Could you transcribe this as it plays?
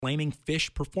Flaming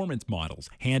Fish performance models,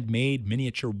 handmade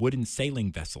miniature wooden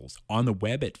sailing vessels, on the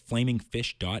web at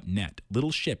flamingfish.net.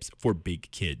 Little ships for big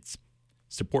kids.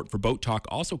 Support for Boat Talk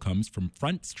also comes from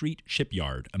Front Street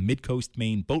Shipyard, a Mid-Coast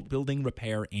Maine boat building,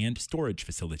 repair, and storage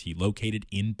facility located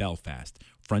in Belfast.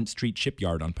 Front Street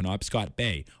Shipyard on Penobscot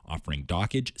Bay, offering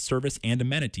dockage, service, and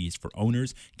amenities for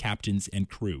owners, captains, and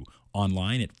crew.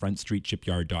 Online at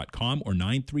frontstreetshipyard.com or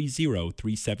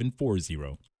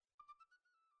 930-3740.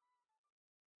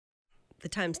 The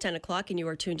time's 10 o'clock and you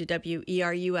are tuned to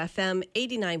WERU-FM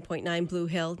 89.9 Blue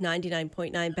Hill,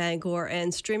 99.9 Bangor,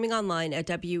 and streaming online at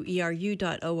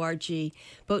weru.org.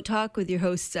 Boat Talk with your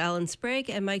hosts Alan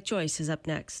Sprague and Mike Joyce is up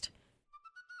next.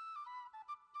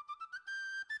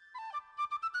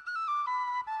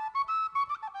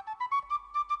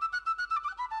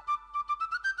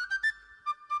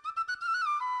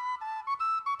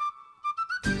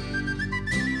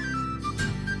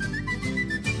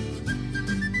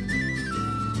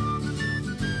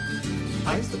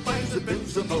 I survive that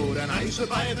builds a boat, and I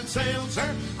survive and sails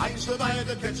her. I survive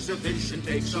that catches a fish and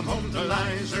takes them home to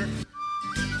Lizer.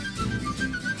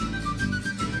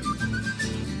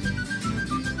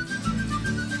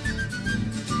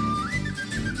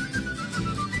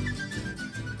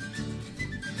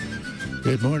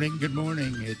 Good morning, good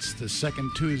morning. It's the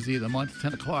second Tuesday of the month,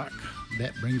 10 o'clock.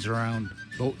 That brings around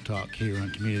Boat Talk here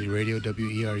on Community Radio,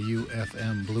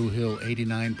 WERU-FM, Blue Hill,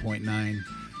 89.9,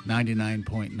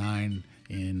 99.9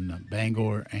 in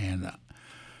Bangor, and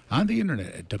on the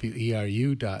internet at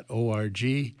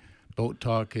weru.org. Boat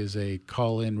Talk is a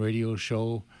call-in radio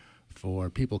show for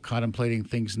people contemplating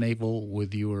things naval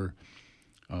with your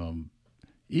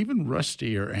even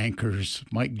rustier anchors,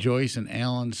 Mike Joyce and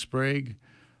Alan Sprague.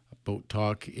 Boat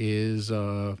Talk is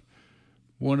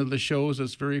one of the shows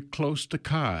that's very close to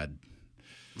cod.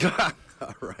 All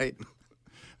right.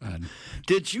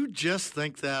 Did you just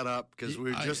think that up? Because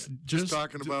we were just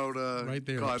talking about right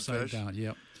there, codfish. upside down.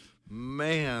 Yep.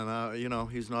 Man,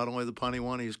 he's not only the punny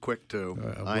one, he's quick too.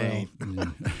 I ain't.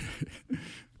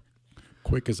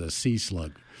 Quick as a sea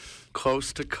slug.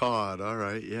 Close to cod. All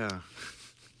right, yeah.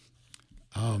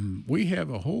 We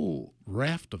have a whole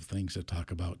raft of things to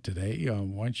talk about today.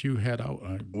 Why don't you head out?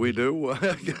 We do?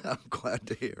 I'm glad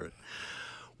to hear it.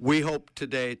 We hope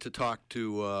today to talk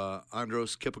to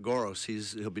Andros Kipagoros.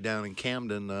 He'll be down in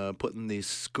Camden putting the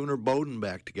Schooner Bowden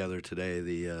back together today,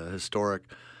 the historic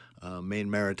Maine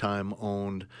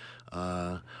Maritime-owned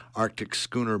Arctic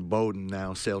Schooner Bowden,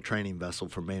 now sail training vessel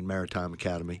for Maine Maritime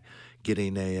Academy,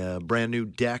 getting a brand-new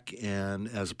deck, and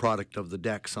as a product of the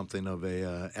deck, something of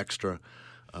a extra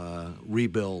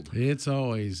rebuild. It's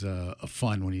always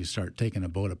fun when you start taking a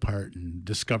boat apart and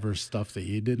discover stuff that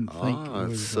you didn't think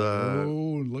was,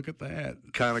 look at that.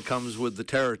 Kind of comes with the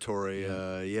territory,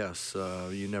 yes.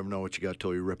 You never know what you got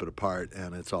till you rip it apart,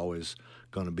 and it's always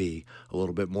going to be a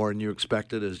little bit more than you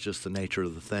expected. Is just the nature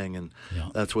of the thing, and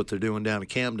that's what they're doing down at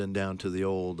Camden, down to the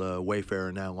old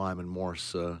Wayfarer, now Lyman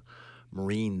Morse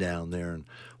Marine down there. And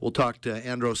we'll talk to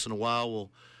Andros in a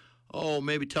while. We'll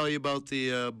maybe tell you about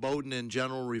the Bowden in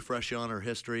general, refresh you on her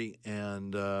history,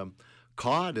 and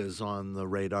cod is on the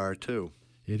radar too.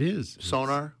 It is.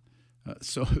 Sonar?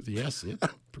 Yes,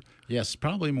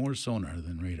 probably more sonar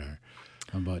than radar.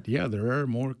 But yeah, there are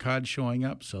more cod showing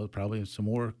up, so probably some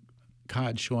more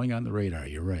cod showing on the radar.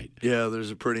 You're right. Yeah,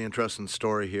 there's a pretty interesting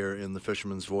story here in the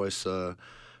Fisherman's Voice.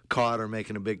 Cod are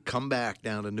making a big comeback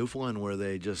down to Newfoundland, where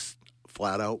they just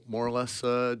flat out more or less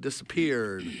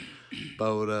disappeared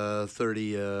about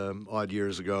 30 odd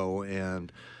years ago,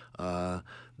 and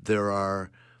there's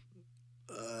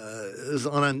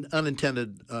an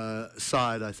unintended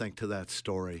side, I think, to that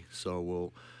story. So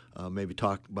we'll maybe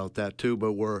talk about that too.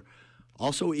 But we're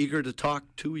also eager to talk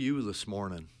to you this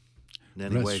morning in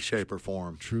any way, shape, or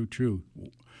form. True.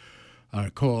 Our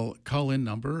call-in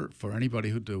number for anybody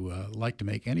who'd like to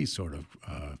make any sort of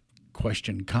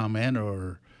question, comment,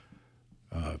 or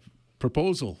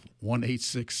proposal,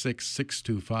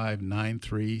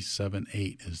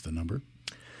 1-866-625-9378 is the number.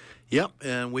 Yep,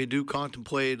 and we do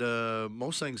contemplate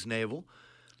most things naval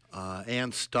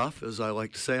and stuff, as I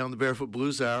like to say, on the Barefoot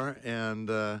Blues Hour. And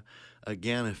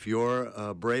again, if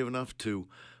you're brave enough to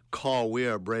call, we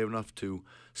are brave enough to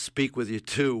speak with you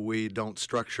too. We don't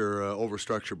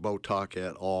overstructure Boat Talk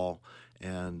at all,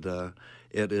 and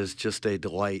it is just a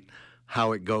delight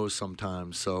how it goes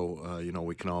sometimes. So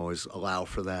we can always allow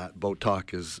for that. Boat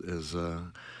Talk is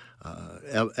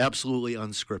absolutely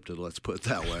unscripted. Let's put it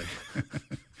that way.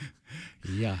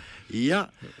 Yeah.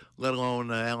 Let alone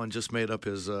Alan just made up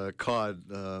his cod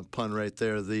pun right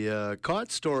there. The cod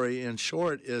story, in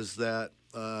short, is that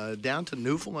down to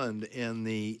Newfoundland in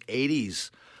the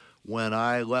 80s, when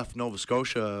I left Nova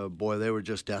Scotia, boy, they were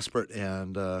just desperate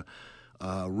and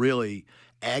really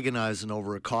agonizing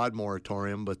over a cod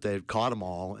moratorium, but they'd caught them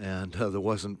all, and there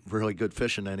wasn't really good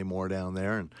fishing anymore down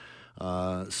there.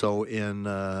 And so in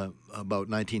about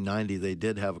 1990, they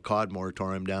did have a cod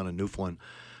moratorium down in Newfoundland.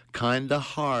 Kind of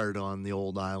hard on the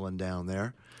old island down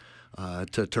there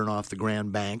to turn off the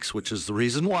Grand Banks, which is the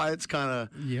reason why it's kind of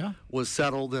was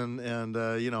settled and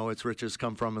its riches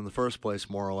come from in the first place,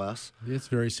 more or less. It's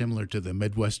very similar to the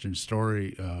Midwestern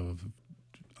story of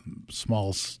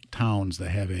small towns that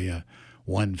have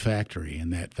one factory,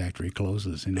 and that factory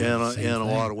closes. In a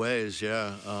lot of ways,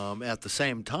 yeah. At the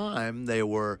same time, they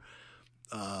were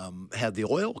had the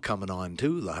oil coming on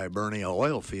too, the Hibernia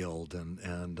oil field,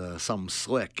 and some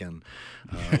slick, and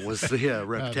was the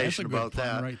reputation about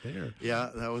that. Right there. Yeah,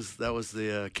 that was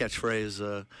the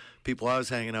catchphrase people I was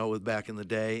hanging out with back in the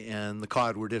day, and the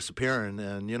cod were disappearing,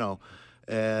 and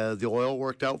the oil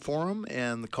worked out for them,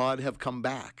 and the cod have come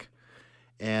back,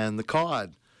 and the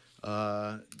cod.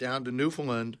 Down to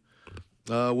Newfoundland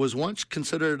was once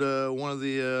considered one of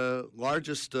the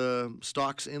largest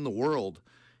stocks in the world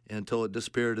until it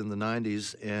disappeared in the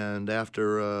 90s. And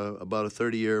after about a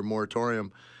 30-year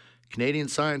moratorium, Canadian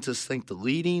scientists think the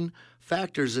leading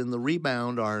factors in the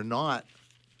rebound are not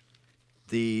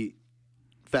the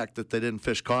fact that they didn't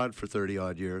fish cod for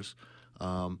 30-odd years.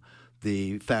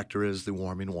 The factor is the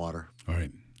warming water. All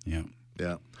right, yeah.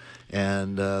 Yeah.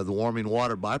 And the warming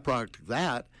water byproduct of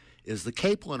that is the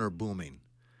capelin are booming,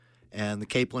 and the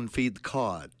capelin feed the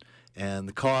cod, and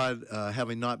the cod,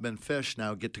 having not been fished,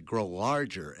 now get to grow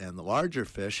larger, and the larger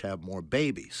fish have more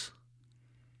babies,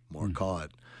 more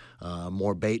cod,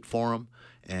 more bait for them,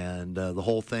 and the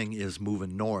whole thing is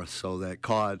moving north, so that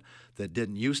cod that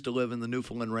didn't used to live in the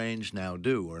Newfoundland range now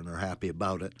do, and are happy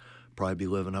about it. Probably be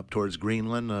living up towards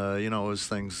Greenland, as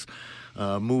things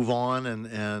move on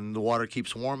and the water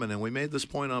keeps warming. And we made this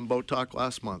point on Boat Talk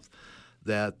last month,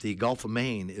 that the Gulf of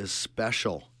Maine is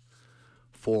special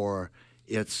for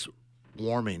its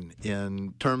warming.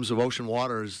 In terms of ocean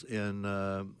waters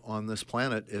on this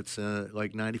planet, it's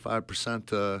like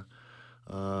 95%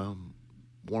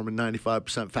 warming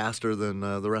 95% faster than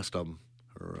the rest of them.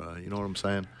 Or, you know what I'm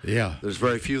saying? Yeah. There's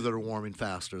very few that are warming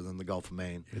faster than the Gulf of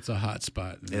Maine. It's a hot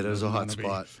spot. It is a hot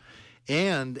spot.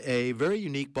 And a very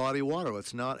unique body of water.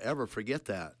 Let's not ever forget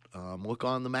that. Look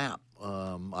on the map.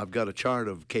 I've got a chart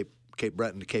of Cape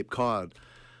Breton to Cape Cod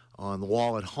on the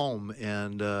wall at home,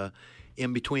 and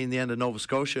in between the end of Nova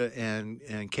Scotia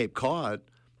and Cape Cod,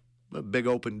 a big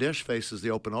open dish faces the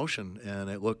open ocean, and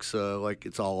it looks like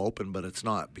it's all open, but it's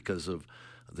not because of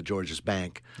the Georges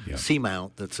Bank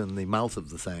seamount that's in the mouth of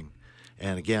the thing.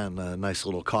 And again, a nice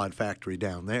little cod factory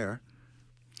down there.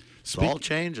 It's all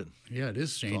changing. Yeah, it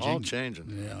is changing. It's all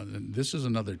changing. Yeah, and this is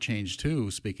another change too.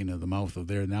 Speaking of the mouth of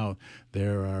there, now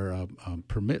there are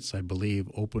permits, I believe,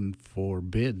 open for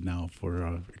bid now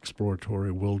for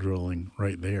exploratory well drilling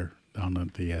right there down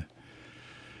at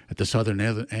the southern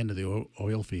end of the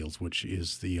oil fields, which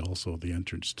is also the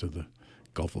entrance to the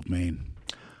Gulf of Maine.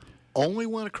 Only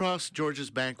went across Georges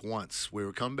Bank once. We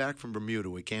were coming back from Bermuda.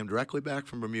 We came directly back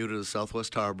from Bermuda to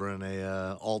Southwest Harbor in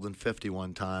a Alden 50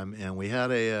 one time, and we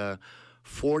had a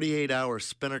 48-hour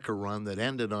spinnaker run that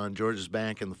ended on Georges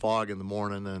Bank in the fog in the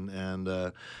morning. And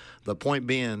the point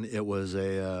being, it was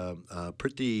a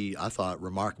pretty, I thought,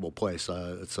 remarkable place.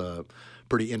 It's a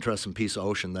pretty interesting piece of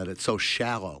ocean that it's so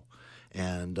shallow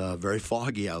and very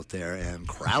foggy out there and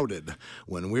crowded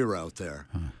when we were out there.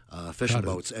 Fishing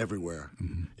boats everywhere.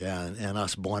 Mm-hmm. Yeah, and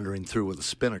us blundering through with a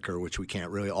spinnaker, which we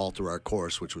can't really alter our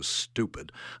course, which was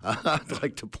stupid, I'd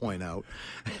like to point out.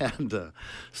 And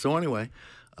so anyway,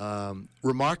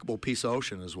 remarkable piece of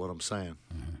ocean is what I'm saying.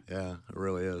 Mm-hmm. Yeah, it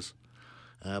really is.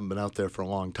 I haven't been out there for a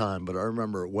long time, but I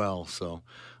remember it well. So,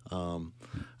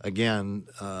 again,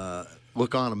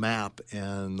 look on a map,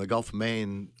 and the Gulf of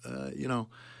Maine,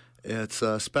 it's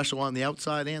special on the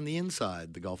outside and the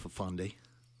inside, the Gulf of Fundy.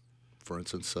 For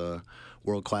instance,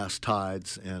 world-class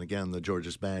tides, and again, the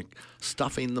Georges Bank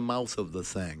stuffing the mouth of the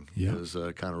thing is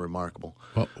kind of remarkable.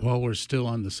 Well, while we're still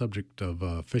on the subject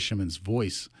of Fisherman's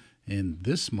Voice, in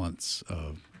this month's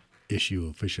issue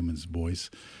of Fisherman's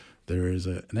Voice, there is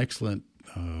an excellent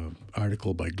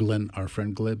article by our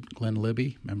friend Glenn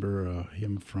Libby. Remember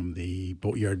him from the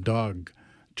Boatyard Dog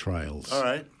trials? All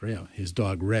right. Yeah, his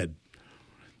dog Red.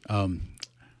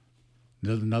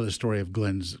 Another story of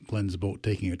Glenn's boat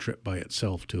taking a trip by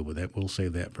itself too, but we'll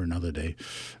save that for another day.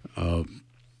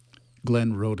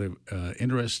 Glenn wrote an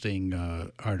interesting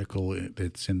article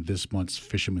that's in this month's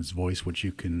Fisherman's Voice, which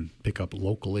you can pick up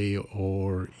locally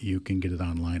or you can get it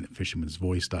online at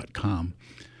fishermansvoice.com.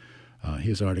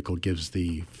 His article gives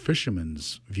the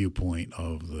fisherman's viewpoint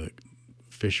of the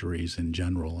fisheries in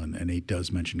general, and he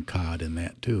does mention cod in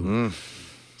that too.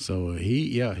 So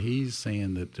he's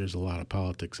saying that there's a lot of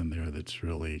politics in there that's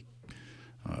really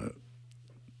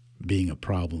being a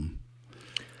problem.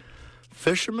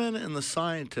 Fishermen and the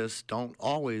scientists don't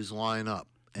always line up,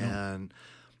 and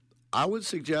I would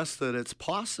suggest that it's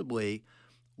possibly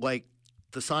like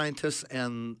the scientists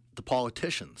and the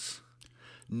politicians.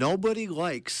 Nobody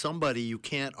likes somebody you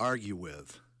can't argue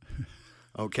with,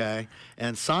 okay?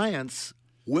 And science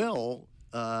will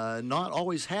not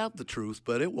always have the truth,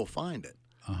 but it will find it.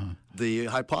 The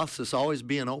hypothesis always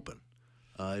being open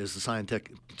is the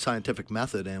scientific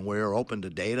method, and we're open to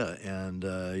data and,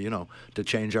 to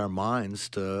change our minds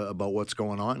about what's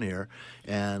going on here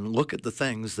and look at the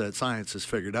things that science has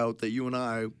figured out that you and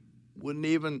I wouldn't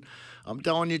even, I'm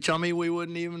telling you, chummy, we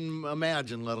wouldn't even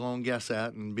imagine, let alone guess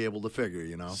at and be able to figure,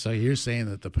 So you're saying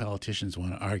that the politicians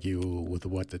want to argue with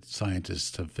what the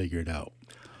scientists have figured out?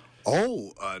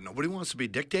 Nobody wants to be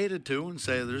dictated to and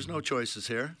say there's no choices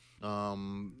here.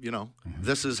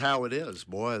 This is how it is.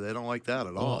 Boy, they don't like that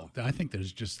at all. I think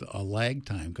there's just a lag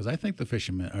time because I think the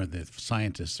fishermen or the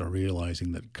scientists are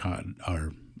realizing that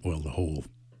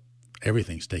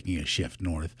everything's taking a shift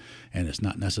north, and it's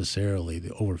not necessarily the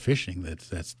overfishing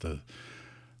that's the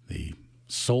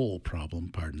sole problem,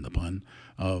 pardon the pun,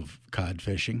 of cod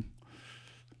fishing.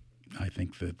 I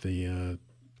think that the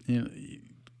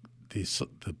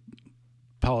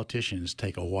politicians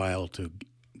take a while to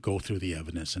go through the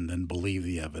evidence and then believe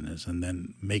the evidence and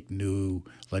then make new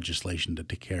legislation to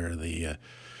take care of the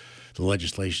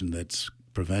legislation that's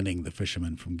preventing the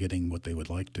fishermen from getting what they would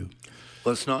like to.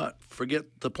 Let's not forget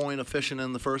the point of fishing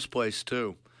in the first place,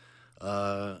 too.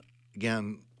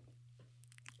 Again,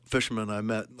 fisherman I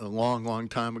met a long, long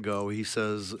time ago, he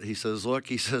says, look,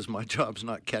 my job's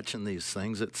not catching these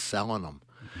things, it's selling them.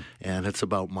 And it's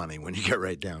about money when you get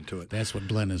right down to it. That's what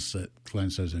Glenn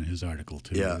says in his article,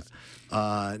 too. Yeah.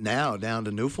 Now, down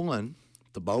to Newfoundland,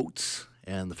 the boats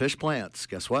and the fish plants,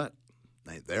 guess what?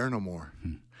 They ain't there no more.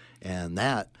 And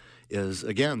that is,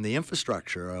 again, the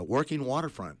infrastructure. Working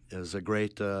Waterfront is a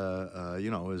great,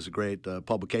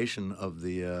 publication of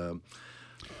the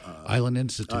Island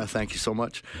Institute. Thank you so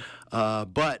much.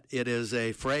 But it is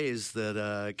a phrase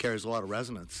that carries a lot of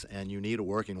resonance, and you need a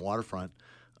working waterfront.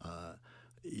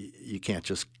 You can't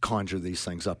just conjure these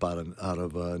things up out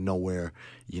of nowhere.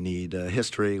 You need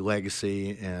history,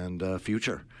 legacy, and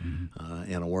future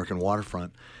in a working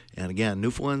waterfront. And again,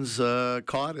 Newfoundland's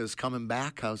cod is coming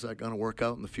back. How's that going to work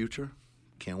out in the future?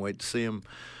 Can't wait to see them.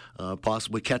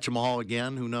 Possibly catch them all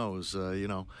again. Who knows?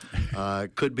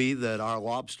 Could be that our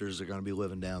lobsters are going to be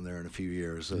living down there in a few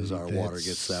years as our water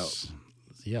gets out.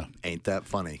 Yeah. Ain't that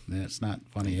funny? That's not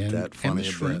funny. And the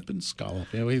shrimp and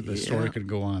scallop. The story could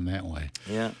go on that way.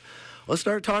 Yeah. Let's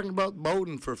start talking about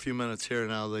Bowdoin for a few minutes here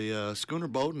now. The schooner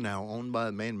Bowdoin now owned by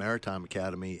the Maine Maritime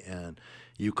Academy, and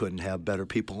you couldn't have better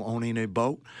people owning a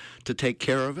boat to take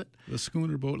care of it. The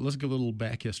schooner boat, let's give a little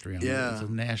back history on it. It's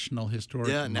a National Historic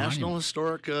Monument. National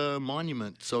Historic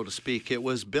Monument, so to speak. It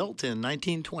was built in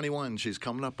 1921. She's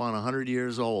coming up on 100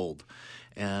 years old.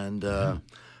 And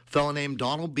fellow named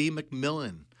Donald B.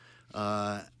 McMillan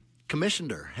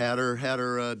commissioned her, had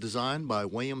her designed by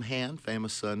William Hand,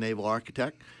 famous naval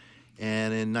architect.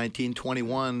 And in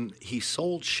 1921, he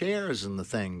sold shares in the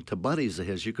thing to buddies of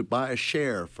his. You could buy a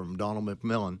share from Donald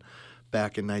McMillan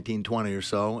back in 1920 or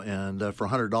so, and for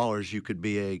 $100, you could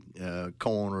be a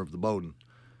co-owner of the Bowdoin.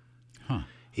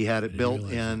 He had it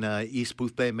built in East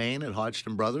Boothbay, Maine at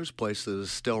Hodgson Brothers, place that is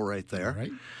still right there.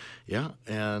 Right. Yeah,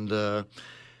 and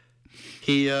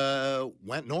he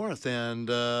went north, and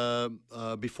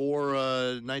before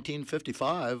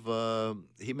 1955,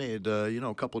 he made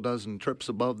a couple dozen trips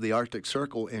above the Arctic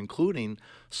Circle, including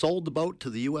sold the boat to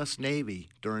the U.S. Navy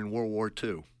during World War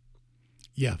II.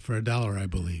 Yeah, for $1, I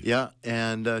believe. Yeah,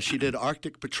 and she did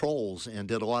Arctic patrols and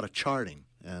did a lot of charting,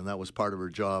 and that was part of her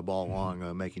job all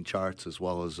along, making charts as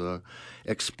well as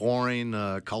exploring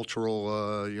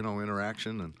cultural,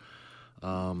 interaction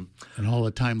and all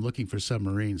the time looking for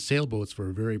submarines. Sailboats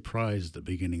were very prized at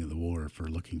the beginning of the war for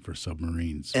looking for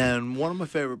submarines. And one of my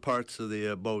favorite parts of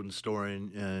the Bowdoin story,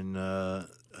 and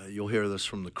you'll hear this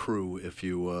from the crew if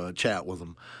you chat with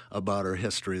them about her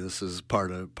history. This is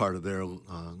part of their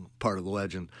part of the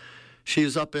legend.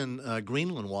 She's up in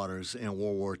Greenland waters in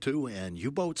World War II, and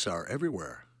U-boats are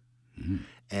everywhere.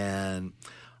 And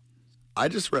I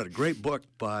just read a great book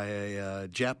by a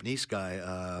Japanese guy.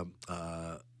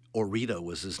 Orita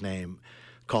was his name,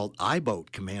 called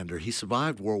I-Boat Commander. He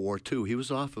survived World War II. He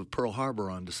was off of Pearl Harbor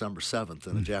on December 7th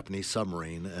in a Japanese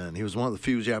submarine, and he was one of the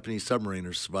few Japanese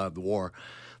submariners to survive the war.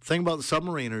 The thing about the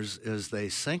submariners is they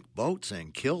sink boats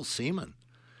and kill seamen.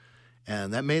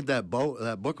 And that made that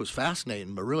book was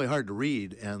fascinating, but really hard to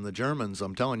read. And the Germans,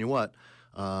 I'm telling you what,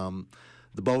 the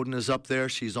Bowden is up there.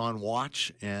 She's on watch,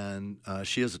 and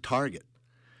she is a target.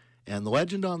 And the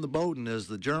legend on the Bowden is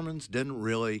the Germans didn't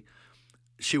really.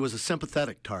 She was a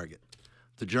sympathetic target.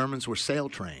 The Germans were sail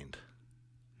trained,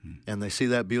 and they see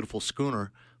that beautiful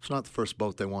schooner. It's not the first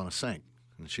boat they want to sink,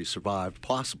 and she survived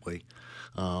possibly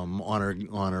on her.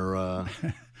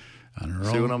 On her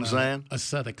see own, what I'm saying?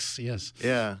 Ascetics, yes.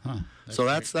 Yeah. Huh, So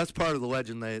that's part of the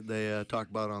legend they talk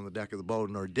about on the deck of the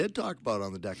Bowden, or did talk about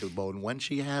on the deck of the Bowden when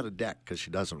she had a deck, because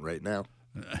she doesn't right now.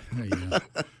 Yeah.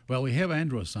 Well, we have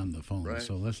Andros on the phone, Right.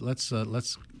 so let's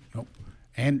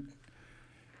and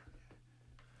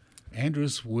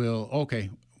Andros will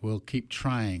we'll keep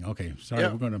trying. Okay, sorry,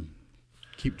 Yeah. we're going to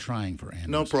keep trying for Andros.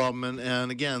 No problem.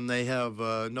 And again, they have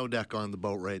no deck on the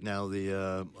boat right now.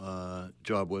 The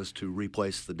job was to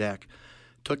replace the deck.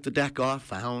 Took the deck off,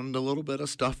 found a little bit of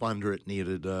stuff under it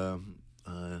needed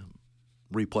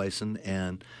replacing,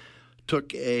 and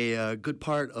took a good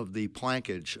part of the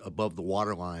plankage above the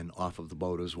waterline off of the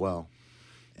boat as well,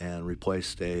 and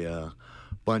replaced a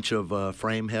bunch of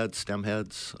frame heads, stem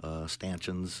heads,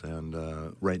 stanchions, and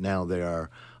right now they are,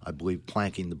 I believe,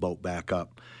 planking the boat back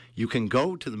up. You can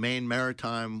go to the Maine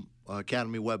Maritime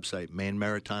Academy website,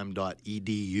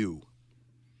 mainemaritime.edu,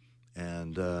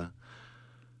 and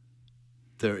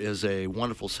there is a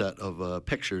wonderful set of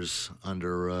pictures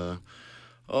under,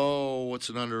 what's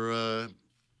it under,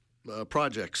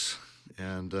 projects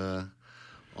and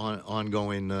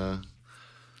ongoing.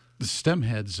 The stem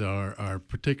heads are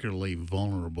particularly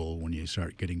vulnerable when you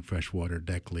start getting freshwater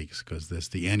deck leaks, because that's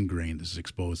the end grain that's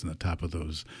exposed in the top of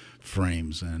those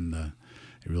frames, and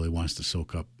it really wants to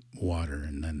soak up water,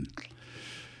 and then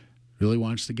really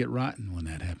wants to get rotten when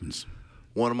that happens.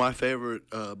 One of my favorite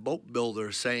boat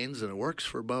builder sayings, and it works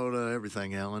for about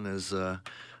everything, Alan, is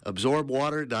absorb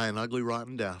water, die an ugly,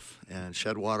 rotten death, and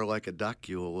shed water like a duck,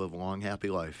 you will live a long,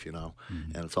 happy life,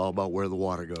 And it's all about where the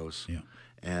water goes. Yeah.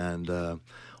 And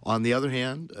on the other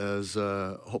hand, as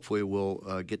hopefully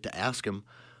we'll get to ask him,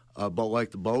 a boat like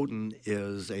the Bowden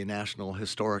is a National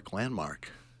Historic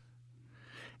Landmark.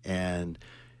 And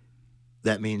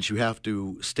that means you have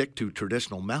to stick to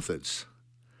traditional methods,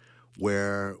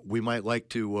 where we might like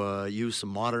to use some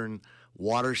modern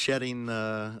water shedding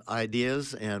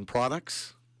ideas and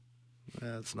products.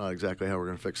 That's not exactly how we're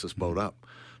going to fix this boat up.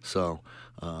 So,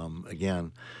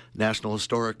 again, National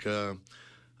Historic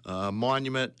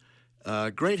Monument,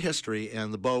 great history,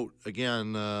 and the boat,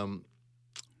 again,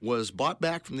 was bought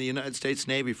back from the United States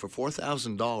Navy for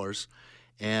 $4,000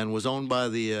 and was owned by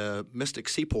the Mystic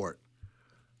Seaport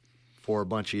for a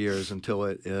bunch of years until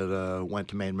it went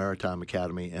to Maine Maritime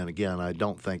Academy. And again, I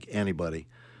don't think anybody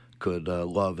could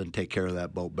love and take care of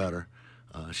that boat better.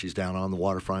 She's down on the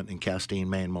waterfront in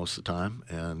Castine, Maine most of the time,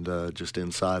 and just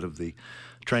inside of the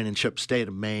training ship state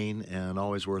of Maine, and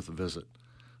always worth a visit.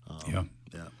 Yeah.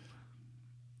 Yeah.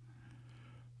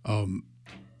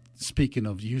 Speaking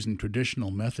of using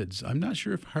traditional methods, I'm not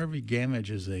sure if Harvey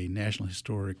Gamage is a National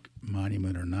Historic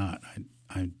Monument or not.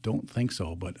 I don't think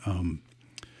so, but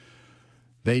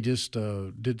they just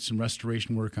did some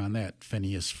restoration work on that.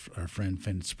 Phineas, our friend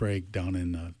Finn Sprague down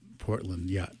in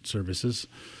Portland Yacht Services,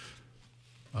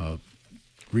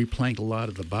 replanked a lot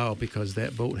of the bow, because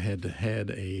that boat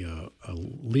had a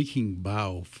leaking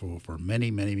bow for many,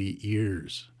 many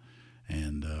years.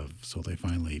 And so they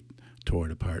finally tore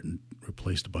it apart and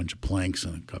replaced a bunch of planks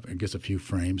and I guess a few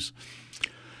frames,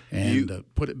 and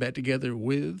put it back together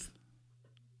with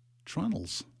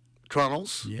trunnels.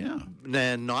 Trunnels? Yeah.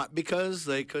 And not because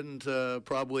they couldn't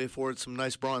probably afford some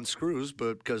nice bronze screws,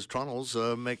 but because trunnels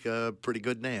make a pretty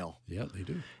good nail. Yeah, they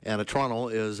do. And a trunnel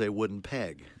is a wooden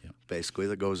peg, basically,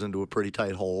 that goes into a pretty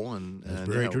tight hole. And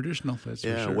very traditional, that's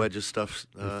for sure. wedges stuff.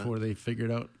 Before they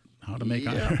figured out how to make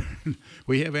iron.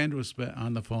 We have Andros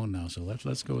on the phone now, so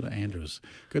let's go to Andros.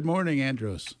 Good morning,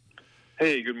 Andros.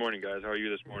 Hey, good morning, guys. How are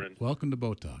you this morning? Welcome to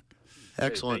Boat Talk.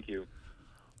 Excellent. Hey, thank you.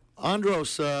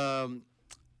 Andros, you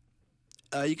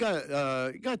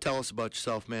gotta tell us about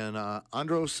yourself, man.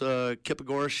 Andros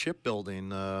Kipagoras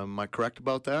Shipbuilding. Am I correct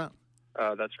about that?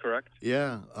 That's correct.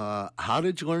 Yeah. How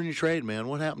did you learn your trade, man?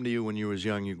 What happened to you when you was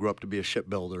young? You grew up to be a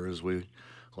shipbuilder, as we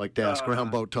like to ask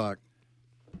around Boat Talk.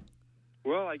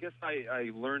 Well, I guess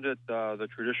I learned it the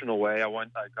traditional way. I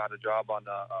got a job on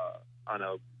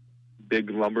a big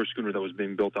lumber schooner that was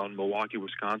being built out in Milwaukee,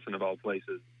 Wisconsin, of all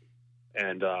places,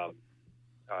 and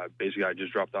basically I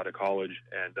just dropped out of college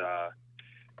and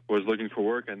was looking for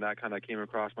work, and that kind of came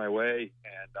across my way.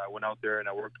 And I went out there and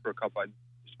I worked for a couple. I was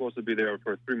supposed to be there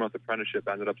for a 3-month apprenticeship.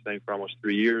 I ended up staying for almost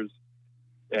 3 years,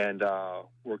 and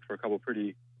worked for a couple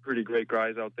pretty great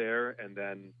guys out there. And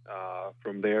then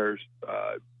from there,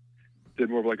 did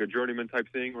more of like a journeyman type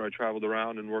thing where I traveled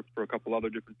around and worked for a couple other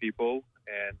different people,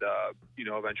 and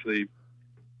eventually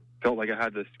felt like I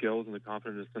had the skills and the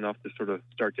confidence enough to sort of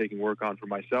start taking work on for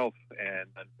myself. And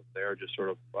then from there, just sort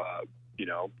of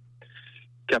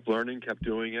kept learning, kept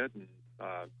doing it, and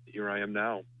here I am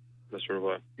now. That's sort of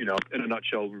a in a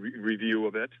nutshell review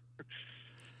of it.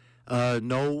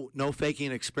 No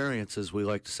faking experience, as we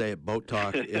like to say at Boat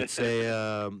Talk. It's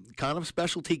a kind of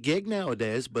specialty gig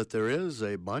nowadays, but there is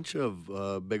a bunch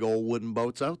of big old wooden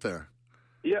boats out there.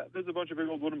 Yeah, there's a bunch of big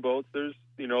old wooden boats. There's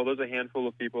a handful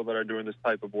of people that are doing this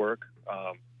type of work.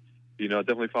 It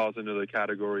definitely falls into the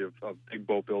category of big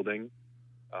boat building.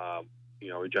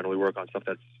 We generally work on stuff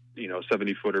that's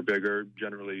 70 foot or bigger,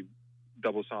 generally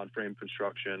double sawn frame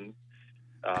construction,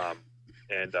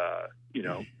 and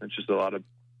it's just a lot of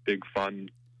big fun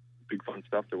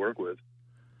stuff to work with.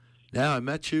 Now, I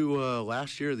met you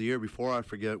last year, or the year before, I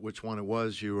forget which one it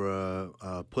was. You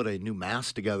put a new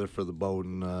mast together for the boat,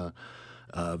 and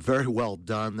very well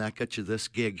done. That got you this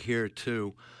gig here,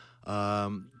 too.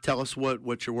 Tell us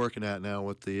what you're working at now,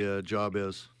 what the job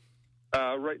is.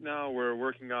 Right now, we're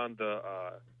working on the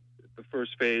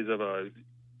first phase of a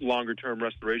longer-term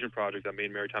restoration project that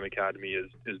Maine Maritime Academy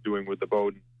is doing with the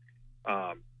boat.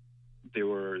 They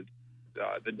were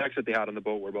the decks that they had on the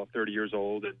boat were about 30 years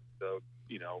old, and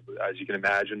as you can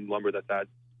imagine, lumber that's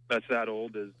that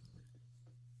old is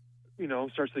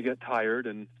starts to get tired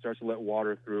and starts to let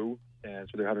water through, and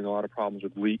so they're having a lot of problems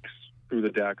with leaks through the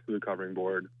deck, through the covering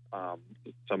board,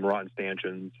 some rotten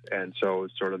stanchions, and so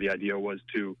sort of the idea was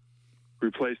to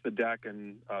replace the deck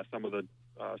and some of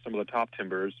the top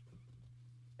timbers,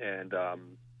 and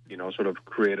sort of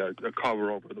create a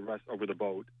cover over the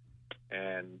boat,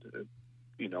 and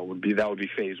that would be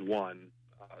phase one,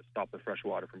 stop the fresh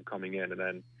water from coming in, and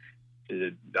then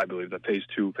I believe that phase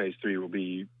 2, phase 3 will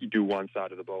be you do one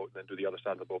side of the boat and then do the other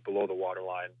side of the boat below the water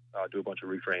line, do a bunch of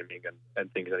reframing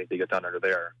and things that need to get done under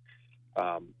there.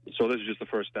 So this is just the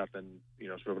first step in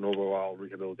sort of an overall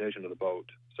rehabilitation of the boat.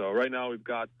 So right now we've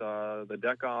got the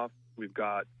deck off. We've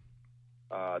got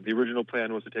the original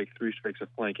plan was to take 3 strakes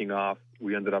of planking off.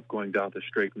 We ended up going down to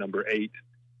strake number 8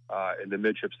 in the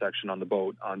midship section on the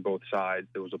boat on both sides.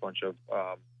 There was a bunch of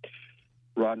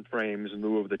rotten frames in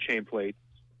lieu of the chain plates.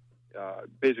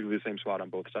 Basically the same spot on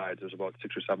both sides. There's about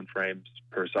 6 or 7 frames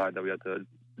per side that we had to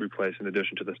replace in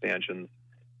addition to the stanchions.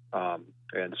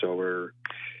 And so we're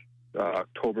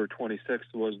October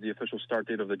 26th was the official start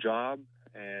date of the job.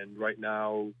 And right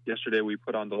now, yesterday we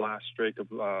put on the last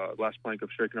plank of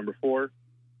strake number 4.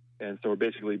 And so we're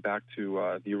basically back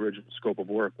to the original scope of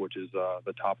work, which is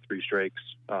the top 3 strakes.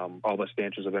 All the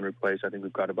stanchions have been replaced. I think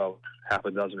we've got about half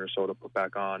a dozen or so to put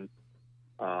back on.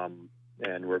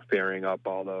 And we're fairing up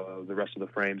all the rest of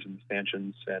the frames and the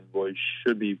stanchions. And we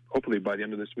should be, hopefully by the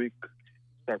end of this week,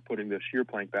 start putting the shear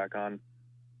plank back on,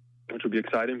 which will be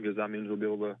exciting because that means we'll be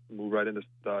able to move right into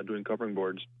doing covering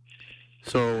boards.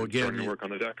 So again, starting to work on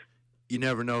the deck. You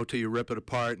never know till you rip it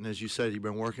apart, and as you said, you've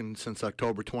been working since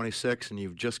October 26th, and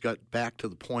you've just got back to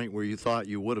the point where you thought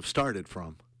you would have started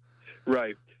from.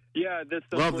 Right. Yeah, that's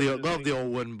the love the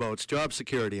old wooden boats. Job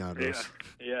security on this.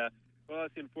 Yeah. Well,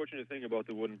 that's the unfortunate thing about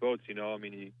the wooden boats. I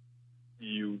mean,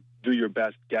 you do your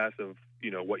best guess of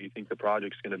what you think the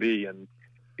project's going to be, and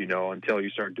until you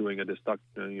start doing a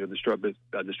destructive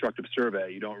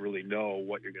survey, you don't really know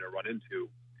what you're going to run into.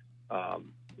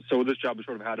 So this job, we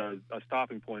sort of had a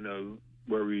stopping point of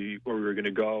where we were going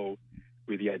to go,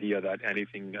 with the idea that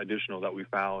anything additional that we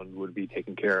found would be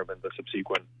taken care of in the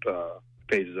subsequent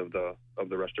phases of the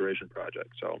restoration project.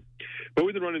 So, but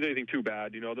we didn't run into anything too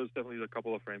bad. There's definitely a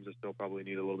couple of frames that still probably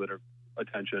need a little bit of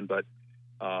attention, but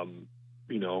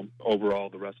overall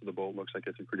the rest of the boat looks like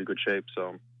it's in pretty good shape.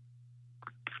 So,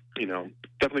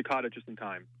 definitely caught it just in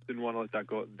time. Didn't want to let that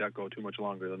go too much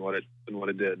longer than what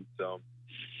it did. So.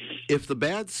 If the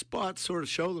bad spots sort of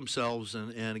show themselves,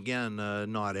 and again,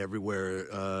 not everywhere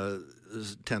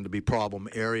tend to be problem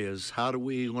areas, how do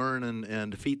we learn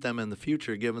and defeat them in the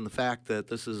future, given the fact that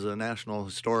this is a National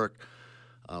Historic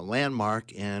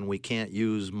landmark and we can't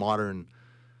use modern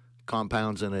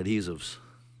compounds and adhesives?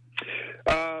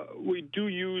 We do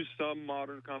use some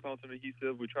modern compounds and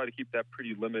adhesive. We try to keep that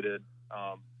pretty limited.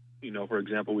 For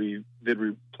example, we did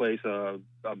replace a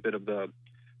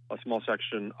small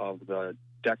section of the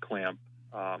deck clamp.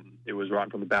 It was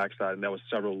rotten from the backside, and that was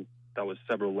several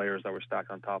layers that were stacked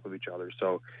on top of each other.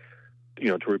 So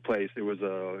to replace, it was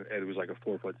like a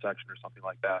 4-foot section or something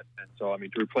like that. And so, I mean,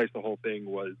 to replace the whole thing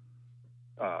was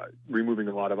removing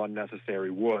a lot of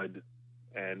unnecessary wood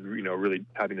and, really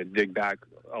having to dig back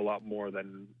a lot more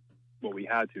than what we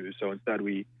had to. So instead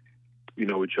we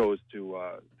chose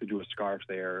to do a scarf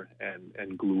there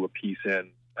and glue a piece in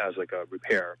as like a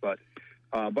repair. But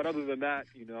other than that,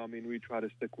 we try to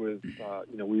stick with,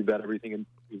 we vet everything, and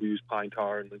we use pine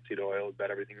tar and linseed oil,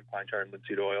 vet everything in pine tar and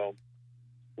linseed oil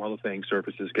while the fang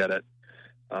surfaces get it.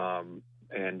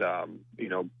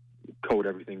 Coat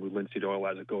everything with linseed oil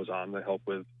as it goes on to help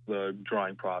with the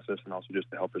drying process and also just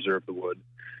to help preserve the wood.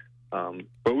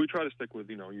 But we try to stick with,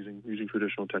 using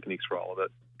traditional techniques for all of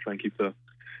it. Try and keep the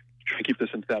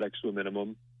synthetics to a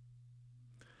minimum.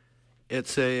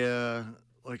 It's a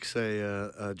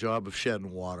job of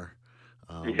shedding water.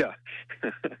 Yeah.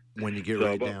 When you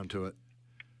get down to it.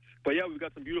 But yeah, we've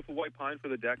got some beautiful white pine for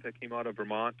the deck that came out of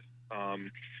Vermont.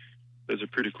 There's a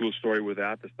pretty cool story with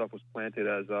that. The stuff was planted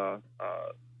as a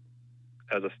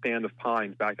stand of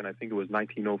pines back in, I think it was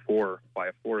 1904, by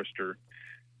a forester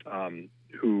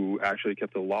who actually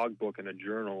kept a logbook and a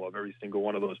journal of every single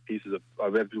one of those pieces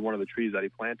of every one of the trees that he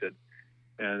planted.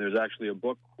 And there's actually a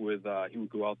book with he would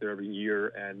go out there every year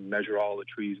and measure all the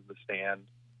trees in the stand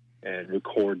and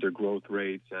record their growth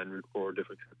rates and record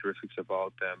different characteristics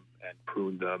about them and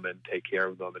prune them and take care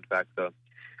of them. In fact,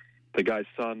 the guy's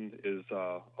son is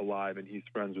alive, and he's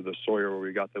friends with the sawyer where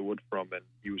we got the wood from, and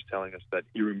he was telling us that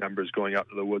he remembers going out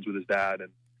to the woods with his dad, and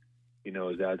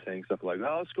his dad saying stuff like,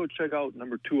 "Oh, let's go check out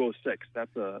number 206.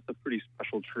 That's a pretty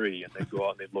special tree." And they'd go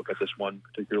out and they'd look at this one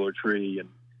particular tree, and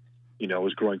it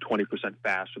was growing 20%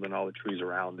 faster than all the trees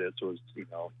around it. So it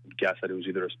was, guess that it was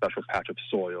either a special patch of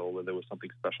soil or there was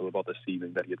something special about the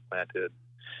seedling that he had planted.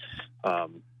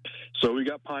 So we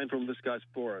got pine from this guy's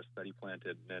forest that he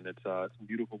planted, and it's a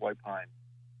beautiful white pine.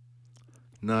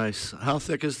 Nice. How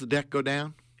thick does the deck go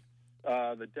down?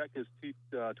 The deck is 2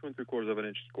 3/4 of an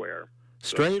inch square.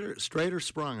 Straight or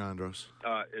sprung, Andros?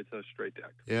 It's a straight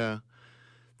deck. Yeah.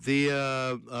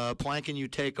 The planking you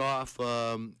take off.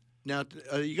 Now,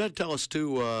 you got to tell us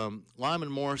too. Lyman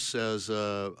Morse has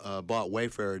bought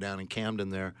Wayfarer down in Camden.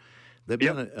 There, they've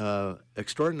been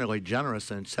extraordinarily generous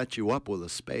and set you up with a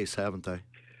space, haven't they?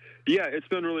 Yeah, it's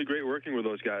been really great working with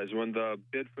those guys. When the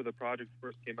bid for the project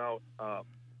first came out,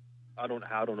 I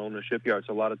don't own a shipyard,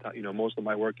 so a lot of time, most of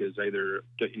my work is either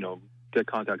get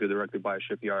contacted directly by a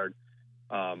shipyard.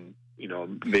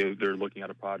 They're looking at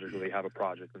a project, or they have a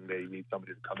project and they need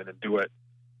somebody to come in and do it.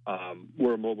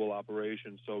 We're a mobile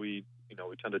operation, so we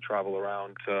tend to travel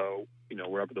around to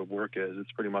wherever the work is.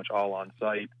 It's pretty much all on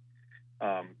site.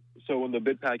 So when the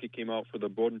bid packet came out for the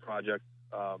Bowden project,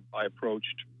 I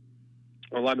approached.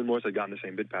 Well, Lyman Morse had gotten the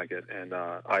same bid packet, and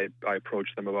I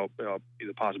approached them about the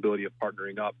possibility of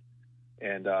partnering up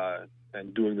and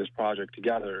doing this project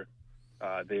together.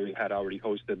 They had already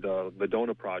hosted the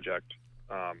Ladona project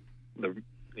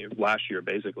last year,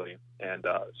 basically, and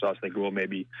so I was thinking, well,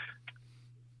 maybe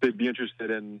they'd be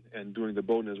interested in doing the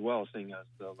Bowden as well, seeing as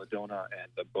the Ladona and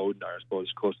the Bowden are, I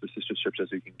suppose, close to sister ships as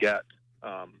you can get.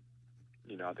 I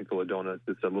think the Ladona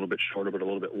is a little bit shorter, but a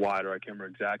little bit wider. I can't remember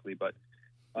exactly, but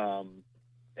Drew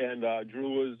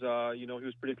was, he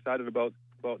was pretty excited about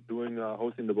doing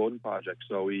hosting the Bowden project.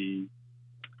 So we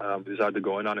decided to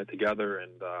go in on it together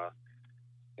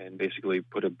and basically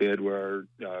put a bid where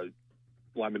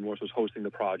Lyman Morse was hosting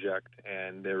the project,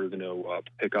 and they were going to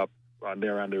pick up on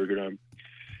their end. They were going to,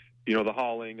 the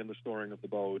hauling and the storing of the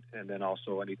boat, and then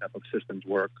also any type of systems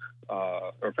work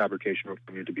or fabrication work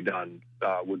that needed to be done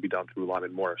would be done through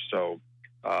Lyman Morse. So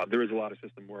there is a lot of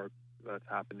system work that's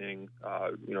happening.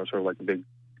 Sort of like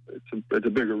it's a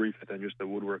bigger refit than just the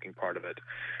woodworking part of it,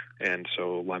 and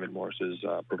so Lyman Morse is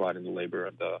providing the labor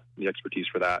and the expertise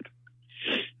for that.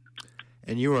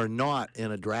 And you are not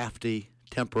in a drafty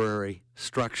temporary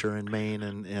structure in Maine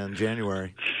in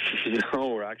January. No,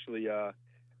 we're actually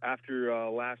after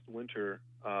last winter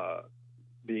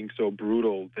being so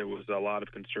brutal, there was a lot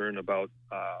of concern about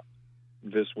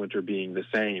this winter being the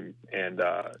same. And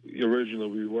originally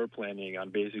we were planning on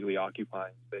basically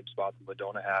occupying the same spot that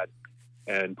Ladona had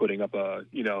and putting up the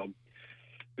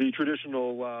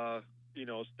traditional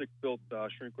stick-built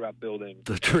shrink wrap building.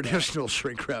 The traditional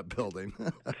shrink wrap building.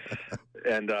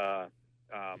 And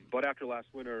but after last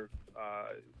winter,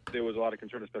 there was a lot of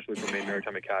concern, especially from Maine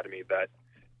Maritime Academy, that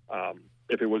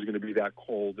if it was going to be that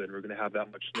cold and we're going to have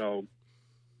that much snow,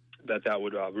 that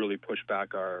would really push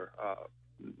back our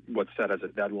what's set as a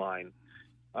deadline.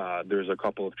 There's a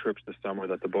couple of trips this summer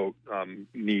that the boat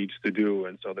needs to do,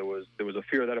 and so there was a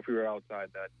fear that if we were outside,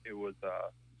 that it was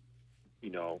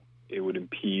it would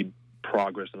impede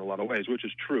progress in a lot of ways, which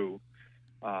is true.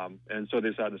 And so they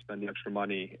decided to spend the extra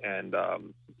money and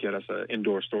get us an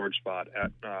indoor storage spot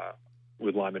at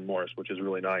with Lyman Morris, which is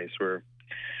really nice. We're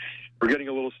getting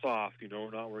a little soft, we're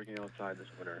not working outside this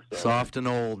winter. So. Soft and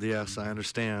old, yes, I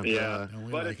understand. Yeah,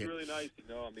 but like it's really nice,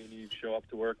 you show up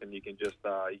to work and you can just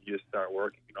start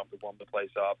working. You don't have to warm the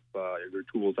place up. Your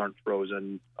tools aren't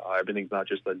frozen. Everything's not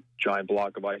just a giant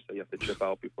block of ice that you have to chip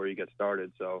out before you get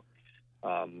started. So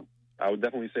I would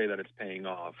definitely say that it's paying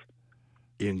off.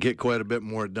 You can get quite a bit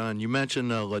more done. You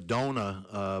mentioned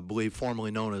Ladona, I believe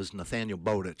formerly known as Nathaniel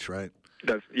Bowditch, right?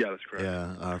 That's correct.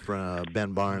 Yeah, our friend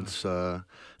Ben Barnes,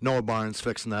 Noah Barnes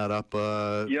fixing that up.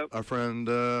 Yep. Our friend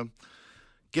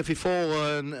Giffy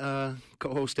Full and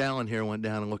co-host Alan here went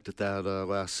down and looked at that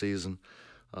last season.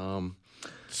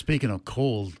 Speaking of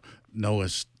cold, Noah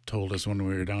told us when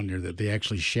we were down there that they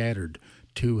actually shattered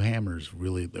 2 hammers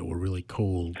that were really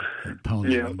cold. And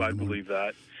pounded Yeah, them. I believe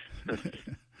that.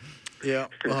 Yeah,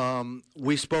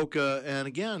 we spoke, and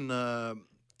again,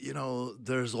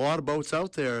 there's a lot of boats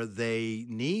out there. They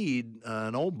need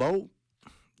an old boat.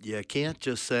 You can't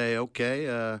just say, okay,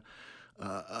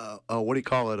 what do you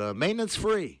call it? Maintenance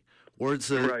free. Words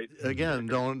that, Right. again,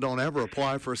 don't ever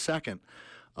apply for a second.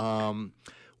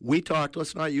 We talked,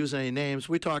 let's not use any names,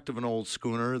 we talked of an old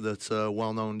schooner that's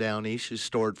well-known down east. She's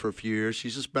stored for a few years.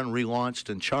 She's just been relaunched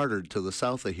and chartered to the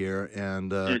south of here,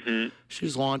 and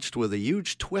she's launched with a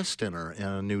huge twist in her and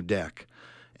a new deck.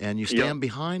 And you stand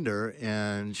behind her,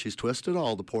 and she's twisted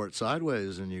all the port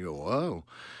sideways, and you go, whoa.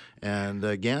 And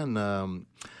again,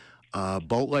 a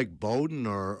boat like Bowden,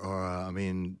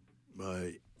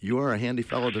 you are a handy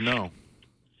fellow to know.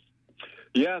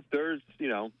 Yeah, there's,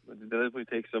 it definitely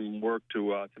takes some work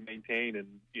to maintain,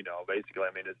 and basically,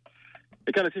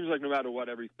 it kind of seems like no matter what,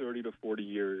 every 30 to 40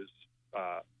 years,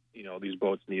 these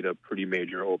boats need a pretty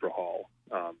major overhaul.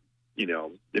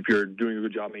 If you're doing a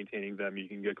good job maintaining them, you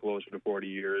can get closer to 40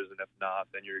 years, and if not,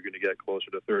 then you're going to get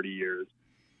closer to 30 years.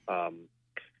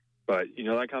 But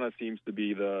that kind of seems to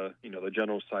be the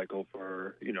general cycle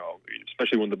for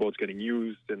especially when the boat's getting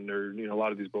used, and they're a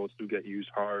lot of these boats do get used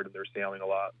hard, and they're sailing a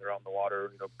lot, they're on the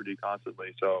water pretty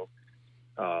constantly. So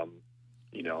 30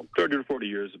 to 40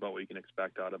 years is about what you can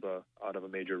expect out of a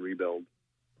major rebuild.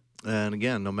 And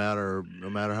again, no matter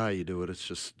how you do it, it's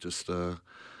just the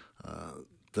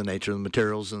nature of the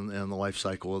materials and the life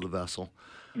cycle of the vessel.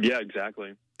 Yeah,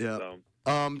 exactly. Yeah.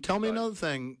 So, tell me another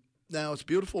thing. Now, it's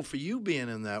beautiful for you being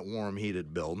in that warm,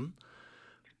 heated building,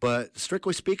 but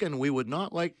strictly speaking, we would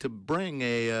not like to bring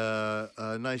a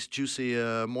nice, juicy,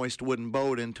 moist wooden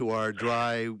boat into our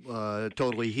dry,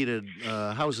 totally heated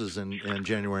houses in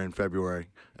January and February.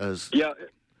 Yeah,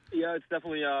 it's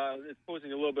definitely it's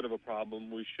posing a little bit of a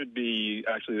problem. We should be,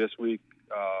 actually this week,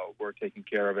 we're taking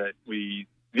care of it. The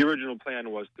original plan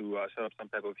was to set up some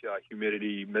type of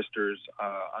humidity misters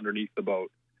underneath the boat.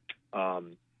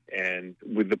 And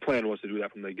the plan was to do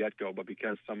that from the get-go, but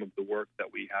because some of the work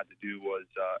that we had to do was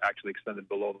actually extended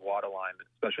below the waterline,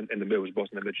 especially it was both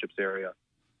in the midships area.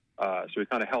 So we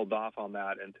kind of held off on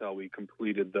that until we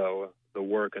completed the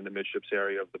work in the midships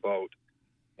area of the boat.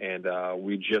 And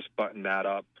we just buttoned that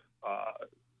up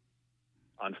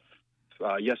on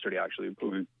yesterday, actually.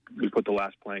 We put the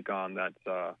last plank on that.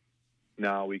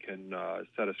 Now we can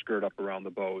set a skirt up around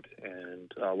the boat, and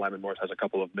Lyman Morris has a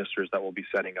couple of misters that we'll be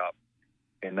setting up.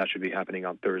 And that should be happening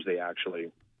on Thursday,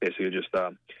 actually. Basically, just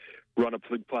run a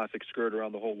plastic skirt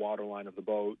around the whole water line of the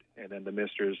boat, and then the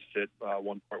misters sit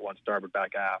 1.1 starboard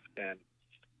back aft, and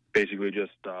basically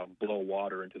just blow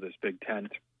water into this big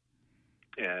tent.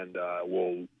 And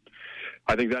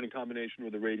I think that in combination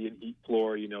with the radiant heat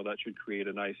floor, that should create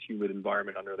a nice humid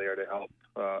environment under there to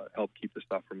help keep the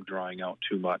stuff from drying out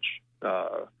too much.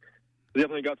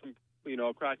 Definitely got some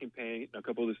cracking paint, a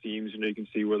couple of the seams, you can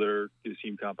see where the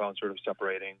seam compound sort of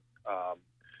separating,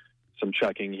 some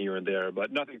checking here and there,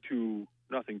 but nothing too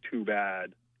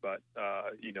bad. But,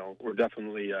 we're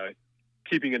definitely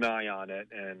keeping an eye on it,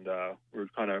 and it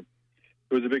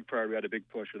was a big priority. We had a big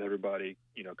push with everybody,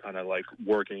 kind of like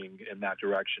working in that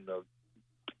direction of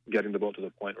getting the boat to the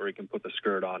point where you can put the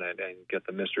skirt on it and get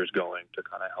the misters going to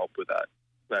kind of help with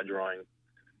that drawing,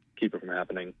 keep it from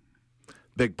happening.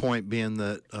 Big point being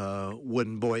that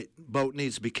wooden boat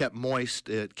needs to be kept moist.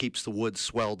 It keeps the wood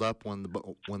swelled up when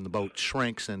the boat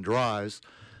shrinks and dries.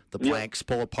 The planks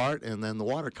pull apart, and then the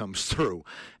water comes through.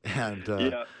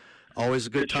 And always a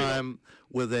good time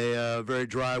with a very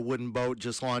dry wooden boat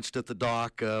just launched at the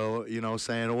dock,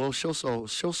 saying, well, she'll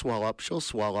swell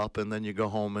up, and then you go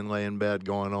home and lay in bed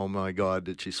going, oh, my God,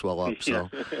 did she swell up?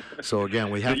 So again,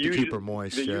 we have to keep her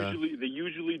moist. They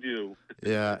usually do.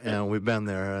 Yeah, and we've been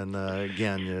there, and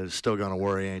again, you're still going to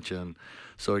worry, ain't you? And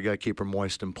so we got to keep her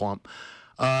moist and plump.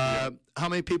 How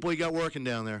many people you got working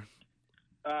down there?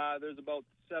 There's about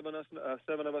seven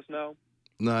of us now.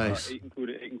 Nice. Eight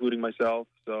including myself.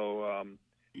 So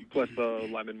plus the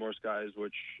Lyman Morse guys,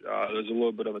 which there's a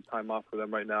little bit of a time off for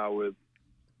them right now.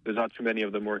 There's not too many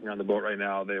of them working on the boat right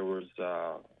now. There was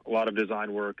a lot of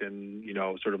design work and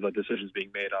sort of the decisions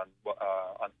being made on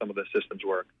some of the systems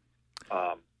work.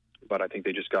 But I think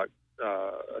they just got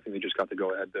the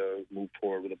go ahead to move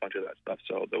forward with a bunch of that stuff.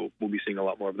 So we'll be seeing a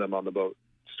lot more of them on the boat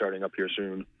starting up here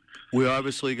soon. We're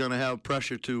obviously going to have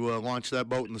pressure to launch that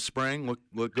boat in the spring.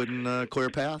 Look good in clear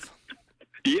path?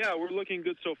 Yeah, we're looking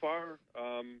good so far.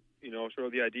 Sort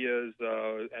of the idea is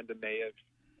end of May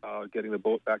of getting the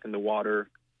boat back in the water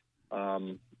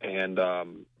and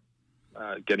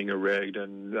getting her rigged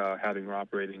and having her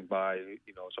operating by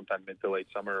sometime mid to late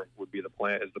summer would be the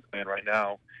plan right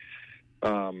now.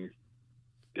 And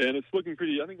it's looking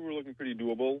pretty. I think we're looking pretty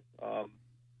doable.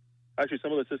 Actually,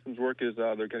 some of the systems work is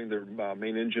they're getting their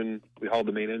main engine. We hauled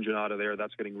the main engine out of there.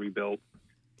 That's getting rebuilt.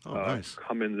 Oh, nice.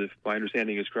 Cummins, if my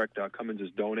understanding is correct, Cummins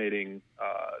is donating.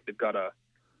 They've got a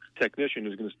technician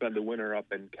who's going to spend the winter up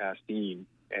in Castine,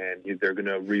 and they're going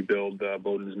to rebuild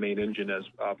Bowden's main engine as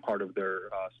part of their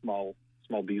small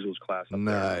diesels class. Up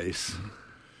nice.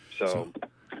 There. So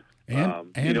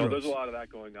there's a lot of that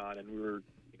going on, and we were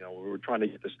trying to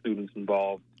get the students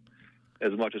involved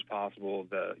as much as possible.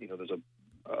 There's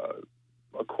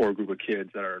a core group of kids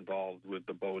that are involved with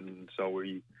the Bowden, so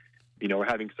we're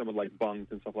having some of like bungs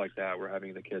and stuff like that. We're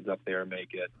having the kids up there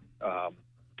make it.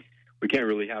 We can't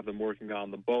really have them working on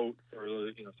the boat or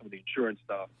some of the insurance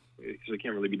stuff because they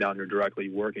can't really be down here directly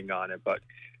working on it. But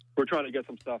we're trying to get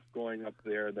some stuff going up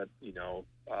there that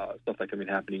stuff that can be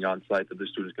happening on site that the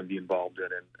students can be involved in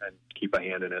and keep a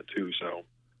hand in it too. So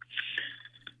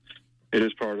it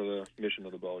is part of the mission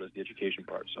of the boat, is the education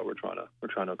part. So we're trying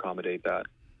to accommodate that.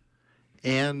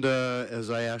 And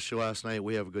as I asked you last night,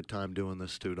 we have a good time doing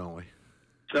this too, don't we?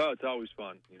 Oh, it's always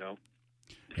fun,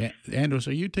 Andros,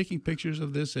 are you taking pictures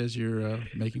of this as you're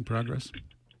making progress?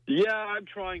 Yeah, I'm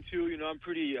trying to. I'm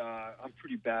pretty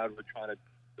bad with trying to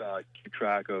keep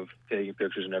track of taking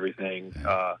pictures and everything.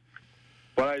 But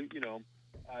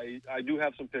I do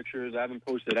have some pictures. I haven't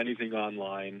posted anything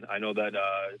online. I know that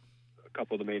a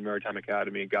couple of the Maine Maritime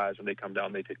Academy guys, when they come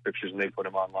down, they take pictures and they put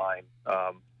them online.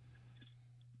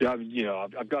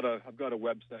 I've got a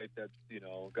website that's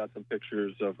got some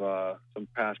pictures of some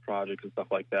past projects and stuff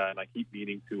like that, and I keep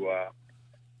meaning to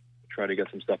try to get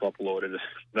some stuff uploaded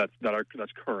that's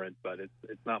current, but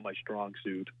it's not my strong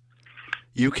suit.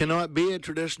 You cannot be a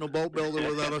traditional boat builder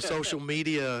without a social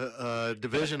media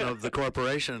division of the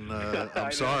corporation.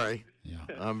 I'm sorry. Yeah.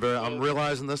 I'm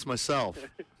realizing this myself.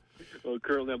 Well,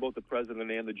 currently I'm both the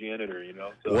president and the janitor,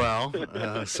 So.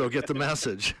 Well, so get the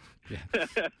message. Yeah.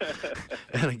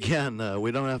 And again,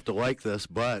 we don't have to like this,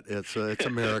 but it's a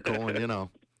miracle, and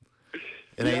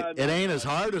it ain't as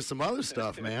hard as some other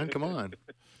stuff, man. Come on.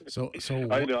 So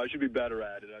I know I should be better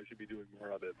at it. I should be doing more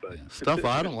of it, but stuff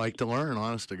I don't like to learn,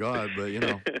 honest to God. But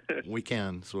we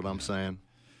can. That's what I'm saying.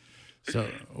 So,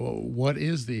 what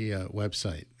is the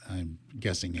website? I'm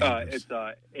guessing it's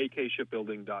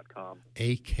akshipbuilding.com.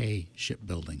 AK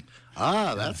Shipbuilding.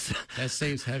 That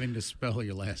saves having to spell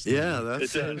your last name. Yeah,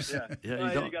 that's you got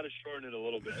to shorten it a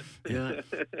little bit. Yeah,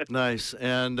 nice.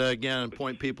 And again,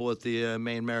 point people at the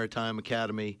Maine Maritime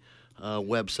Academy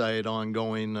website,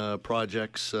 ongoing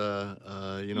projects. Got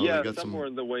somewhere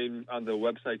in the way on the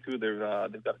website too. They've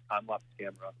got a time lapse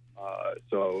camera.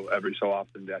 So every so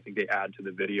often, I think they add to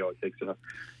the video. It takes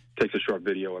a short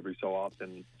video every so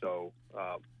often. So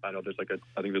I know there's like a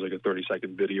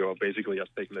 30-second video of basically us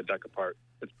taking the deck apart.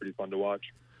 It's pretty fun to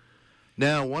watch.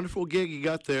 Now, wonderful gig you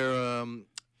got there.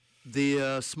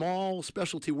 The small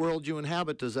specialty world you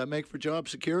inhabit, does that make for job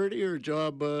security or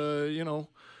job,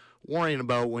 worrying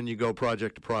about when you go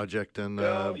project to project? And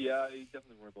yeah, you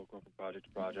definitely worry about going from project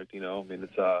to project.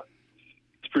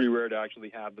 It's pretty rare to actually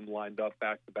have them lined up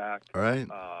back to back. All right.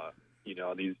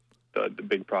 The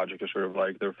big projects are sort of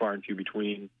like they're far and few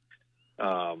between.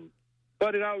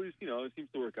 But it always, it seems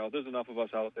to work out. There's enough of us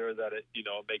out there that it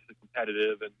makes it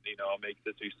competitive and makes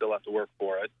it so you still have to work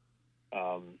for it.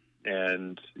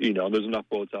 And there's enough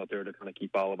boats out there to kind of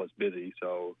keep all of us busy.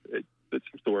 So it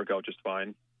seems to work out just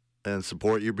fine. And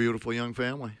support your beautiful young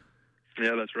family.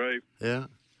 Yeah, that's right. Yeah.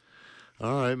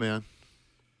 All right, man.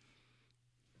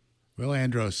 Well,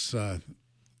 Andros,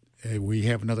 we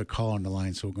have another call on the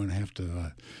line, so we're going to have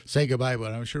to say goodbye,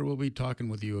 but I'm sure we'll be talking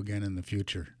with you again in the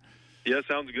future. Yeah,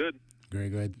 sounds good. Very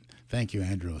good. Thank you,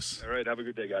 Andros. All right, have a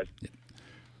good day, guys. Yeah.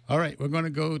 All right, we're going to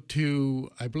go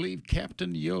to, I believe,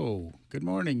 Captain Yo. Good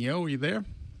morning, Yo. Are you there?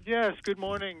 Yes, good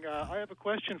morning. I have a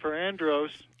question for Andros.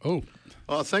 Oh,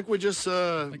 Well, I think we just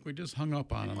I think we just hung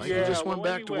up on him. I just went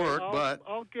back to work, but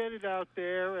I'll get it out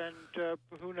there, and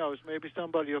who knows, maybe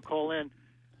somebody will call in.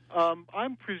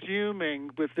 I'm presuming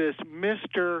with this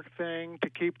mister thing to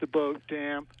keep the boat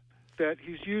damp that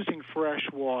he's using fresh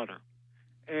water.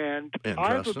 And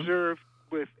I've Interesting. observed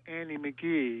with Annie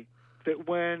McGee that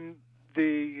when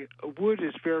the wood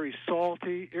is very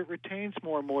salty, it retains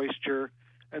more moisture.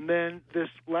 And then this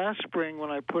last spring, when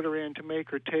I put her in to make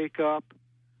her take up,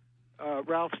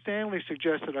 Ralph Stanley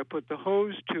suggested I put the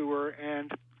hose to her,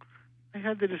 and I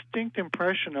had the distinct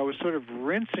impression I was sort of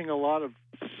rinsing a lot of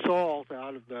salt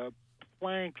out of the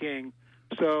planking.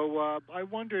 So I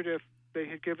wondered if they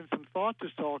had given some thought to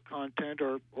salt content,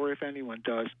 or if anyone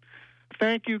does.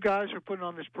 Thank you guys for putting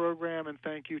on this program, and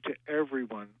thank you to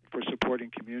everyone for supporting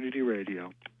community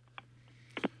radio.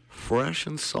 fresh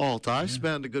and salt. I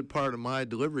spent a good part of my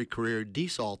delivery career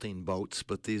desalting boats,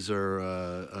 but these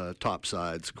are top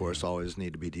sides, of course, always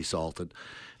need to be desalted.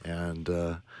 And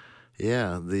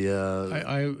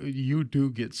you do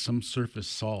get some surface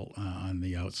salt on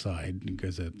the outside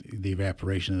because of the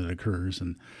evaporation that occurs,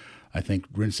 and I think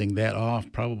rinsing that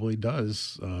off probably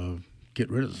does get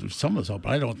rid of some of the salt,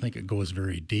 but I don't think it goes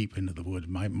very deep into the wood.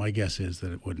 My guess is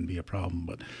that it wouldn't be a problem,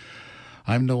 but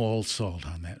I'm no old salt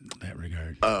on that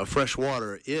regard. Fresh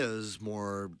water is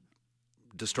more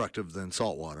destructive than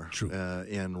salt water. True.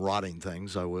 In rotting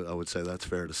things. I would say that's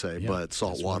fair to say, Yeah, but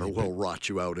salt water will rot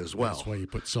you out as well. That's why you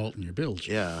put salt in your bilge.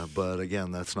 Yeah, but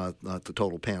again, that's not the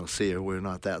total panacea. We're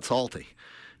not that salty.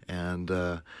 And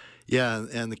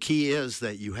and the key is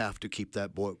that you have to keep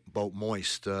that boat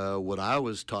moist. What I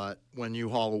was taught, when you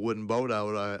haul a wooden boat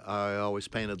out, I always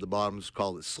painted the bottoms,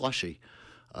 called it slushy.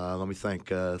 Let me think,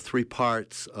 3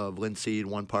 parts of linseed,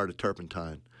 1 part of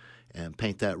turpentine, and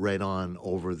paint that right on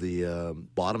over the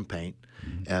bottom paint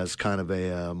as kind of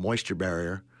a moisture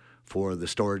barrier for the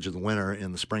storage of the winter.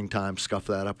 In the springtime, scuff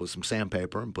that up with some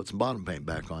sandpaper and put some bottom paint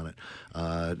back on it.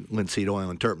 Linseed oil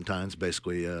and turpentine's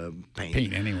basically paint.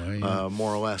 Paint anyway. Yeah.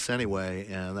 More or less anyway,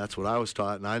 and that's what I was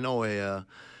taught. And I know a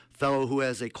fellow who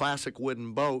has a classic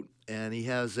wooden boat, and he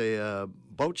has a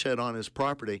boat shed on his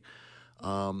property.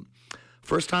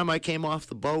 First time I came off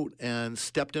the boat and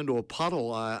stepped into a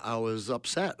puddle, I was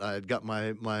upset. I had got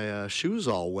my shoes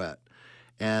all wet.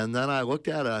 And then I looked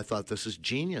at it, I thought, this is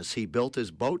genius. He built his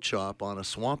boat shop on a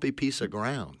swampy piece of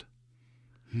ground.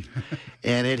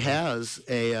 And it has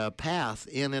a path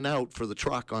in and out for the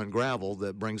truck on gravel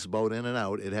that brings the boat in and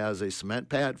out. It has a cement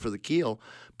pad for the keel,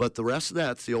 but the rest of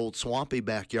that's the old swampy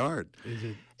backyard. Is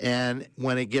it? And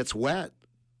when it gets wet,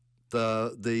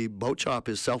 the boat shop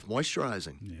is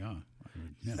self-moisturizing. Yeah.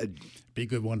 Be a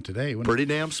good one today. Pretty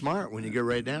damn smart when you get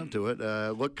right down to it.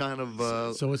 Look kind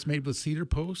of... so it's made with cedar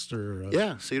posts?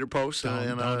 Or cedar posts in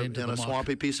a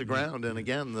swampy piece of ground. And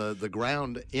again, the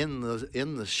ground in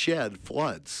the shed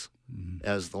floods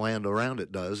as the land around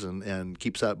it does and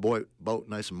keeps that boat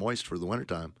nice and moist for the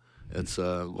wintertime. It's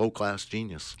low-class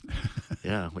genius.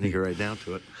 Yeah, when you get right down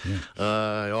to it. Yeah.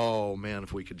 Oh, man,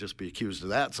 if we could just be accused of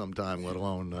that sometime, let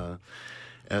alone,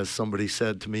 as somebody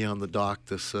said to me on the dock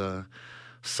this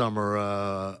summer,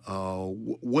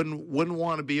 wouldn't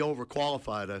want to be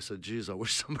overqualified. I said, geez, I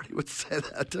wish somebody would say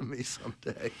that to me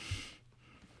someday.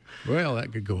 Well,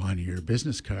 that could go on your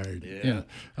business card. Yeah.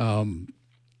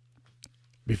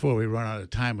 Before we run out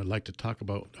of time, I'd like to talk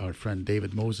about our friend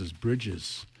David Moses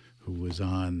Bridges, who was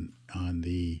on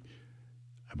the,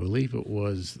 I believe it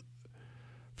was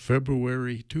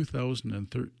February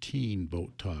 2013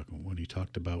 Boat Talk, when he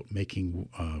talked about making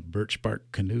birch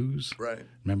bark canoes. Right.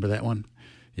 Remember that one?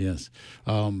 Yes.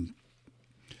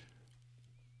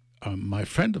 My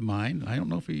friend of mine, I don't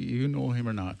know if you know him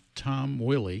or not, Tom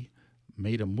Willey,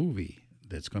 made a movie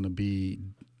that's going to be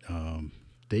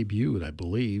debuted, I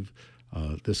believe,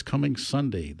 this coming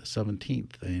Sunday, the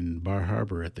 17th, in Bar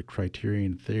Harbor at the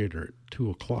Criterion Theater at 2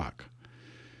 o'clock.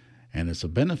 And it's a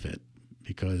benefit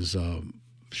because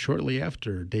shortly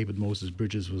after David Moses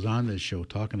Bridges was on this show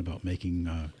talking about making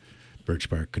birch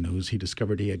bark canoes, he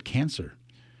discovered he had cancer.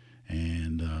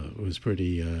 And it was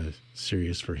pretty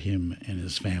serious for him and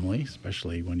his family,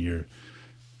 especially when you're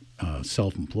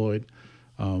self-employed.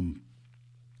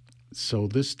 So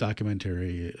this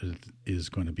documentary is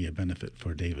going to be a benefit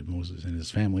for David Moses and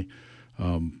his family.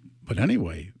 But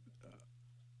anyway,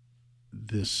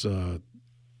 this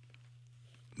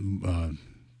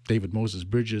David Moses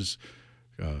Bridges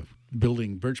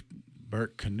building birch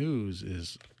bark canoes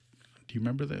is. Do you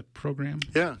remember that program?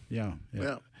 Yeah. Yeah.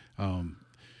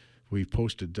 we've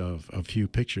posted a few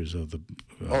pictures of the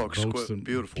boats. And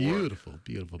beautiful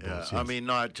beautiful yeah, boats. I Yes. mean,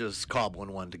 not just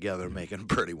cobbling one together, making a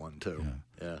pretty one too.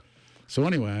 Yeah. So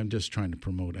anyway, I'm just trying to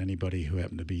promote anybody who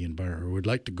happened to be in Bar or would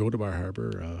like to go to Bar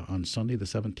Harbor on Sunday the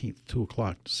 17th, 2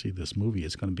 o'clock to see this movie.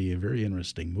 It's going to be a very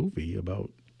interesting movie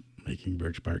about making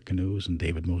birch bark canoes and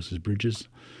David Moses bridges.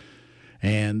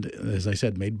 And as I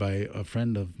said, made by a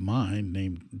friend of mine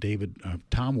named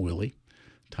Tom Willie.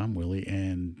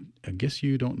 And I guess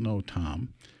you don't know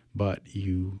Tom, but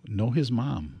you know his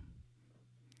mom,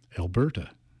 Alberta.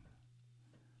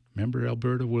 Remember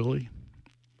Alberta Willie?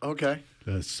 Okay.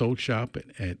 The sew shop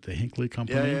at the Hinckley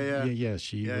Company. Yeah.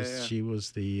 She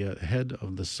was the head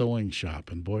of the sewing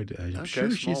shop, and boy, I'm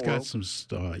sure she's got some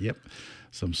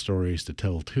stories to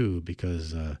tell too,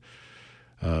 because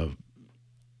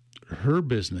her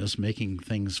business making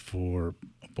things for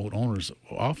boat owners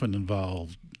often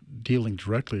involved dealing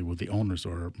directly with the owners,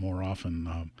 or more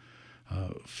often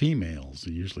females.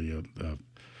 Usually, the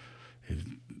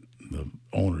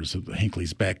owners of the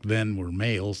Hinkley's back then were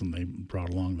males, and they brought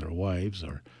along their wives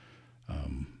or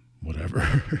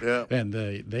whatever. Yeah. And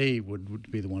they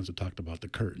would be the ones that talked about the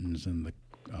curtains and the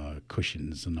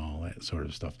cushions and all that sort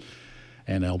of stuff.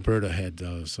 And Alberta had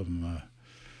some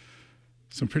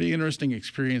pretty interesting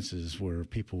experiences where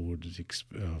people would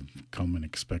come and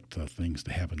expect things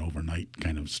to happen overnight,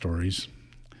 kind of stories.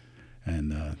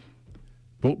 And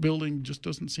boat building just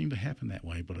doesn't seem to happen that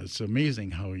way, but it's amazing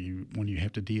how when you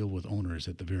have to deal with owners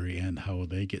at the very end, how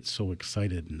they get so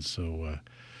excited and so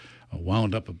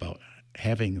wound up about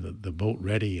having the boat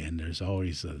ready, and there's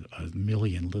always a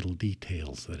million little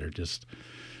details that are just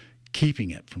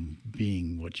keeping it from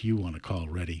being what you want to call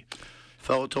ready.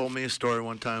 Fellow told me a story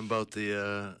one time about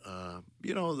the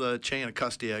chain of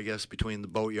custody, I guess, between the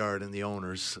boatyard and the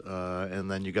owners,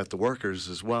 and then you got the workers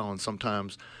as well, and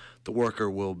sometimes the worker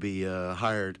will be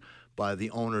hired by the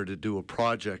owner to do a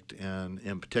project, and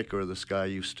in particular, this guy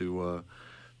used to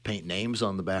paint names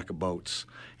on the back of boats,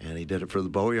 and he did it for the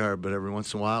boatyard, but every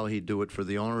once in a while he'd do it for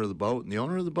the owner of the boat, and the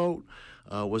owner of the boat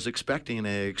was expecting an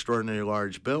extraordinarily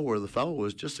large bill, where the fellow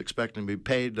was just expecting to be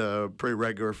paid pretty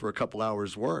regular for a couple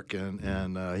hours' work,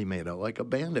 and he made out like a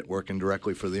bandit working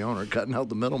directly for the owner, cutting out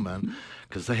the middlemen,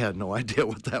 because they had no idea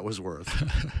what that was worth.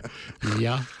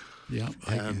 Yeah.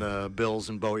 And bills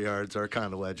and boatyards are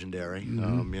kind of legendary,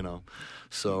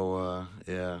 So,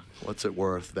 what's it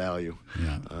worth? Value.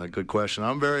 Yeah. Good question.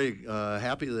 I'm very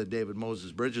happy that David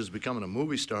Moses Bridges is becoming a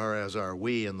movie star, as are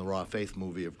we in the Raw Faith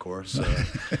movie, of course.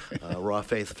 Raw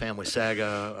Faith Family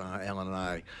Saga, Alan and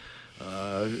I.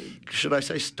 Should I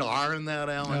say star in that,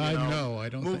 Alan? No, I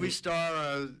don't movie think.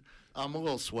 Star, I'm a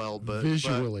little swelled, but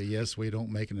Visually, yes, we don't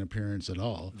make an appearance at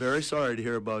all. Very sorry to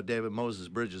hear about David Moses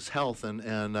Bridges' health,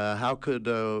 and how could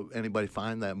anybody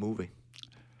find that movie?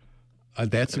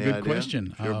 That's Any a good idea?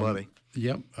 question. Your buddy.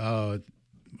 Yep. I'll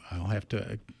have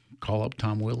to call up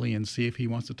Tom Willie and see if he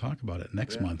wants to talk about it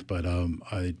next month. But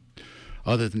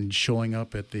other than showing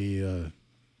up at the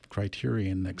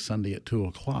Criterion next Sunday at 2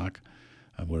 o'clock,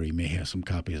 where he may have some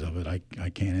copies of it, I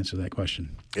can't answer that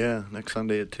question. Yeah, next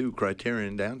Sunday at 2,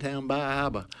 Criterion, downtown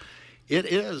Bahaba. It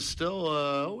is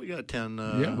still, we got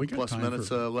 10 we got plus time minutes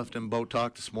left in Boat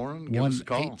Talk this morning. Give us a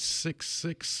call.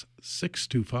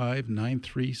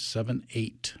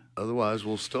 1-866-625-9378. Otherwise,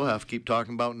 we'll still have to keep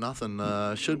talking about nothing.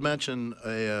 Should mention,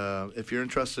 if you're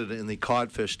interested in the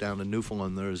codfish down in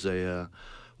Newfoundland, there's a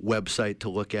website to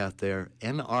look at there,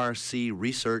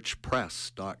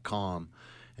 nrcresearchpress.com.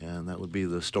 And that would be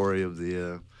the story of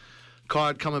the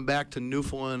cod coming back to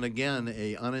Newfoundland again,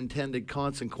 a unintended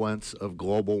consequence of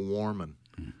global warming.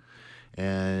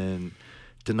 And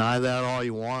deny that all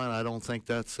you want. I don't think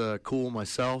that's cool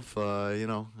myself. I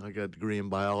got a degree in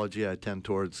biology. I tend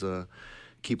towards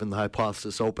keeping the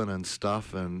hypothesis open and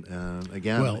stuff. And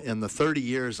again, in the 30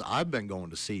 years I've been going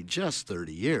to sea, just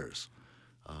 30 years,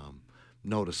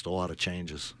 noticed a lot of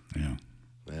changes. Yeah.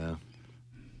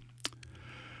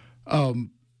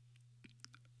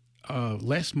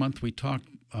 Last month we talked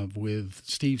with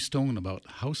Steve Stone about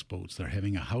houseboats. They're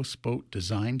having a houseboat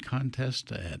design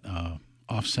contest at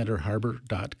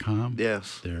offcenterharbor.com.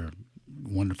 Yes. Their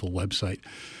wonderful website.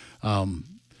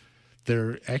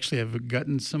 They actually have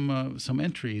gotten some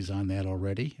entries on that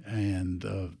already,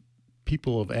 and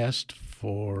people have asked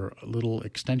for a little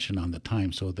extension on the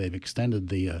time, so they've extended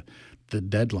the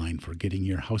deadline for getting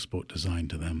your houseboat design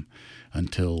to them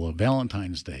until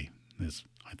Valentine's Day. I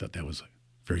thought that was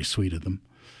very sweet of them.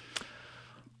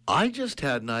 I just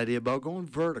had an idea about going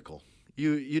vertical.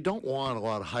 You don't want a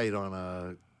lot of height on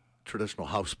a traditional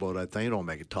houseboat, I think. You don't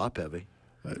make it top heavy.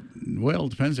 Well, it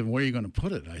depends on where you're going to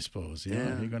put it, I suppose.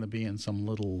 Yeah. If you're going to be in some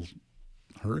little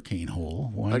hurricane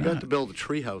hole. Why I not? got to build a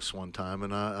treehouse one time,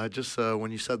 and I just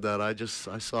when you said that, I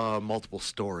saw multiple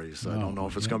stories. I don't know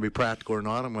if it's going to be practical or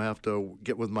not. I'm going to have to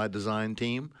get with my design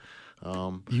team.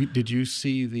 Did you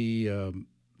see the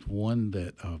one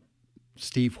that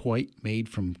Steve White made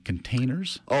from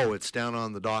containers? Oh, it's down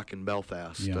on the dock in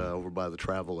Belfast, over by the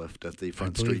travel lift at the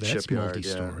Front Street that's Shipyard.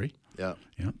 Multi-story. Yeah.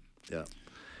 Yeah.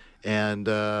 And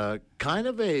kind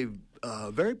of a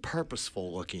very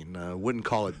purposeful looking. Wouldn't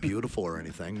call it beautiful or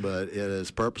anything, but it is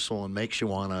purposeful and makes you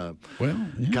want to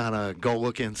kind of go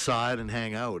look inside and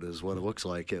hang out is what it looks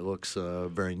like. It looks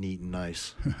very neat and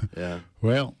nice. Yeah.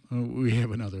 Well, we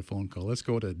have another phone call. Let's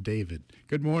go to David.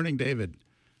 Good morning, David.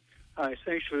 Hi,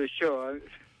 thanks for the show.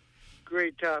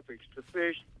 Great topics: the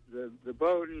fish, the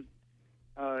boating.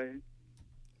 I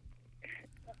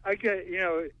get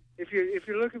if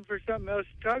you're looking for something else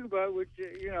to talk about, which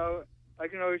I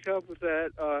can always help with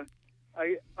that.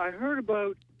 I heard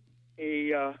about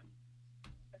an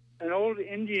old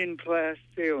Indian class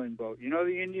sailing boat. You know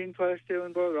the Indian class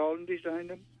sailing boat? Alden designed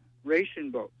them, racing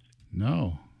boats.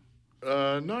 No.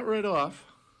 Not right off.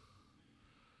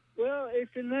 Well,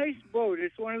 it's a nice boat.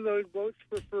 It's one of those boats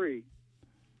for free.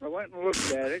 I went and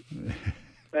looked at it,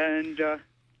 and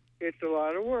it's a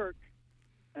lot of work.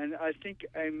 And I think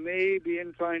I may be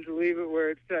inclined to leave it where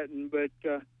it's sitting. But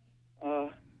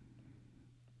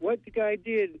what the guy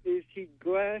did is he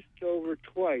glassed over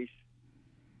twice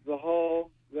the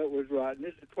hull that was rotten.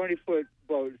 This is a 20-foot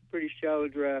boat. It's pretty shallow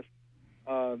draft.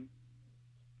 And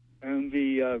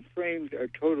the frames are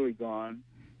totally gone.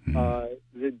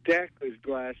 The deck was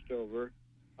glassed over,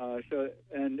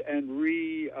 and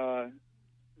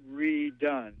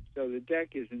redone. So the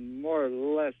deck is in more or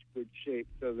less good shape.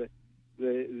 So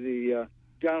the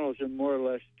gunnels are more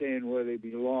or less staying where they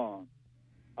belong.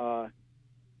 But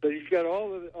he's got all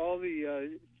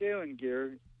the sailing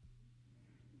gear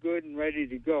good and ready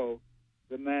to go.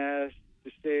 The mast,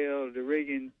 the sail, the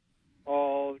rigging,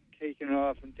 all taken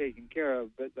off and taken care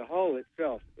of. But the hull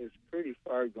itself is pretty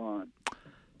far gone.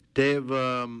 Dave,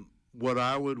 what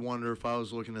I would wonder if I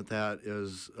was looking at that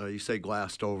is, you say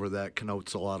glassed over, that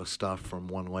connotes a lot of stuff from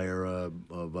one layer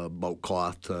of boat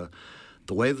cloth to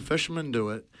the way the fishermen do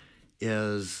it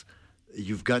is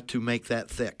you've got to make that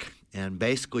thick. And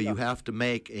basically you have to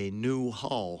make a new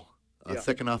hull, a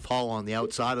thick enough hull on the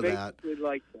outside of that.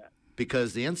 Like that.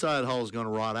 Because the inside hull is going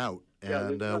to rot out.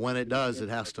 And when it does, it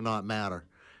has to not matter.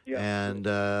 Yeah. And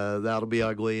that'll be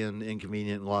ugly and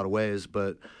inconvenient in a lot of ways.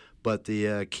 But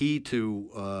the key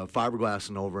to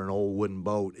fiberglassing over an old wooden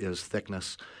boat is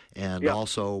thickness and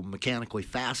also mechanically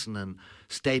fastening,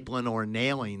 stapling or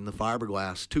nailing the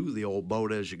fiberglass to the old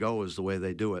boat as you go is the way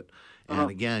they do it. And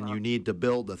again, you need to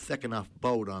build a thick enough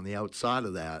boat on the outside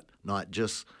of that, not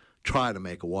just try to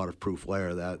make a waterproof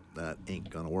layer. That ain't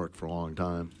going to work for a long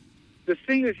time. The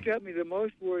thing that's got me the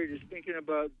most worried is thinking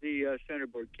about the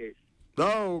centerboard case.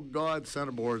 Oh, God,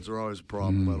 centerboards are always a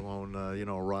problem, let alone,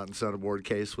 a rotten centerboard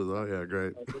case with,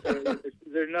 great.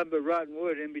 There's nothing but rotten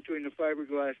wood in between the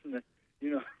fiberglass and the,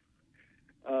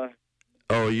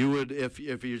 you would, if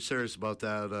you're serious about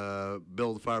that,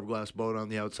 build a fiberglass boat on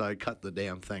the outside, cut the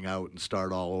damn thing out, and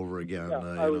start all over again. Yeah,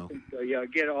 I would think so. Yeah,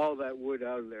 get all that wood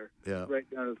out of there. Yeah. Right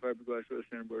down to the fiberglass where the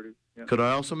centerboard is. Yeah. Could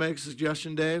I also make a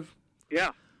suggestion, Dave?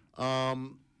 Yeah.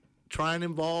 Try and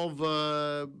involve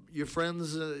your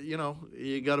friends.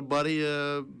 You got a buddy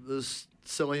that's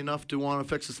silly enough to want to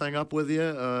fix this thing up with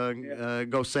you.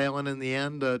 Go sailing in the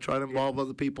end. Try to involve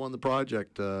other people in the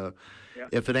project.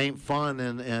 If it ain't fun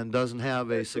and doesn't have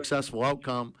a successful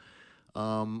outcome, a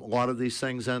lot of these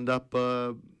things end up.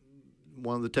 One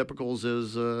of the typicals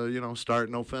is start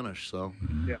no finish. So,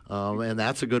 and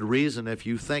that's a good reason if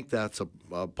you think that's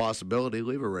a possibility.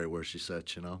 Leave her right where she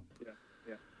sits.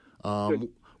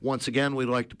 Once again, we'd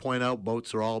like to point out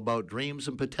boats are all about dreams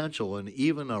and potential, and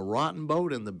even a rotten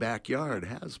boat in the backyard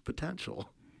has potential.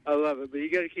 I love it, but you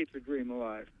got to keep the dream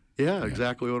alive. Yeah,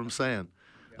 exactly what I'm saying.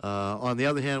 On the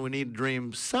other hand, we need to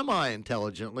dream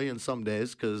semi-intelligently in some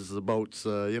days because the boats,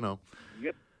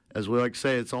 as we like to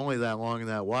say, it's only that long and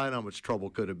that wide. How much trouble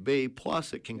could it be?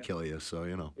 Plus, it can kill you, so,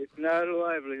 It's not a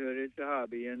livelihood. It's a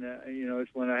hobby, and,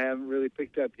 it's one I haven't really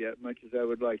picked up yet, much as I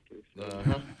would like to.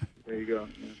 So, there you go.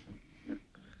 Yeah.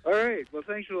 All right. Well,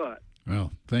 thanks a lot.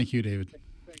 Well, thank you, David.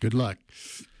 Good luck.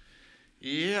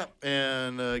 Yep.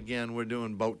 And again, we're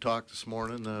doing boat talk this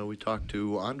morning. We talked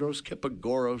to Andros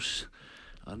Kipagoros,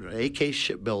 AK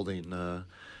Shipbuilding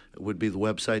would be the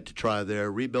website to try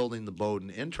there. Rebuilding the boat, an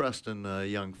interesting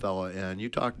young fella. And you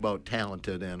talk about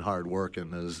talented and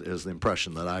hardworking is the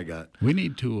impression that I got. We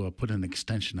need to put an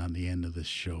extension on the end of this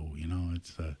show.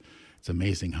 It's It's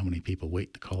amazing how many people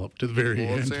wait to call up to the very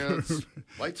Well, end.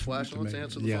 Lights flashing. Let's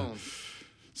answer the Yeah. phone.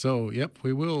 So, yep,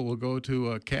 we will. We'll go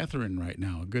to Catherine right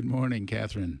now. Good morning,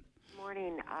 Catherine.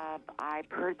 Morning. I've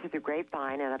heard through the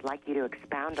grapevine, and I'd like you to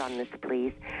expound on this,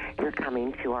 please. You're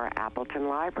coming to our Appleton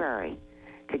Library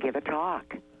to give a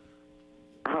talk.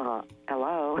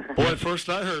 Hello. Boy, at first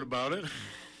I heard about it.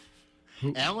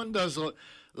 Alan does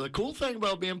the cool thing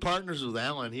about being partners with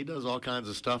Alan. He does all kinds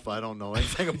of stuff I don't know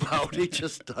anything about. He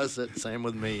just does it. Same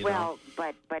with me. Well,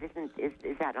 but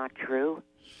is that not true?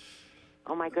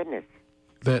 Oh my goodness.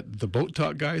 That the Boat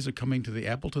Talk guys are coming to the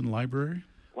Appleton Library?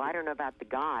 Well, I don't know about the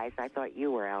guys. I thought you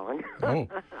were, Alan. Oh.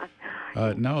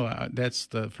 No, that's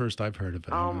the first I've heard of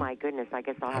it. Oh my goodness. I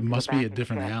guess I'll have It to must go be back a and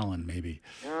different check. Alan, maybe.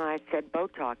 No, I said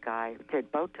Boat Talk guy. I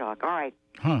said Boat Talk. All right.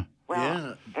 Huh. Well,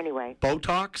 Yeah. Anyway.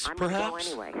 Botox, I'm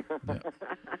perhaps? going to go anyway.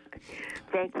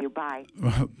 Thank you. Bye.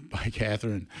 Bye,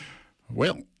 Catherine.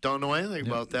 Well, Don't know anything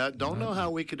about that. Don't know how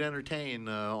we could entertain.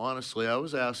 Honestly, I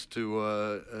was asked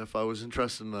to if I was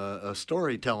interested in a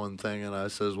storytelling thing, and I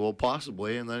says, well,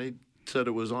 possibly. And then he said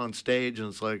it was on stage, and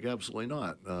it's like, absolutely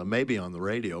not. Maybe on the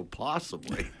radio,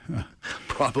 possibly.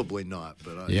 Probably not,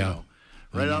 but Yeah. you know.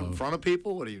 Right out in front of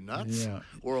people? What are you, nuts? Yeah.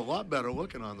 We're a lot better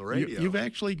looking on the radio. you've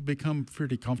actually become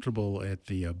pretty comfortable at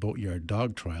the Boatyard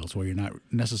dog trials where you're not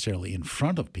necessarily in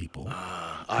front of people.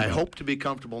 I hope to be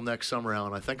comfortable next summer,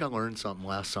 Alan. I think I learned something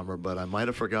last summer, but I might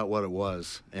have forgot what it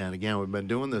was. And again, we've been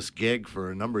doing this gig for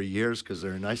a number of years because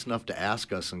they're nice enough to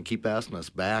ask us and keep asking us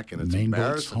back, and it's Main boats,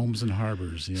 embarrassing. homes, and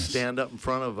harbors, yes. Stand up in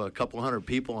front of a couple hundred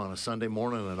people on a Sunday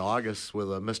morning in August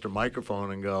with a Mr.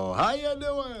 Microphone and go, "How you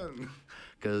doing?"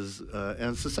 Because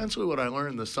and it's essentially what I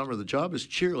learned this summer. The job is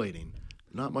cheerleading.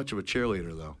 Not much of a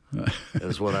cheerleader, though,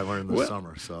 is what I learned this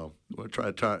summer. So we'll try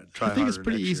I think harder it's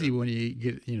pretty next easy year. when you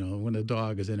get, when a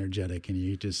dog is energetic and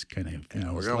you just kind of,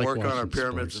 We're it's going like to work on our watching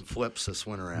pyramids sports. and flips this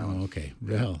winter, Alan. Oh, okay.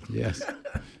 Well, yes.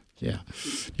 Yeah.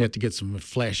 You have to get some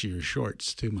flashier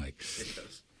shorts, too, Mike.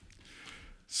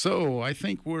 So I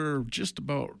think we're just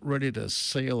about ready to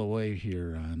sail away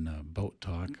here on Boat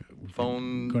Talk.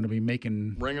 Phone going to be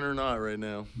making ringing or not right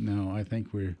now? No, I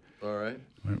think we're All right.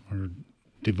 we're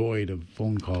devoid of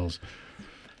phone calls.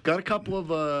 Got a couple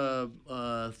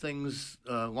of things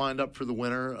lined up for the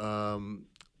winter.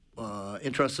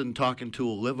 Interested in talking to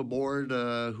a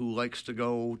liveaboard who likes to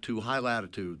go to high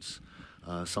latitudes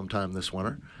sometime this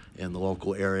winter in the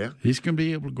local area. He's going to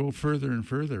be able to go further and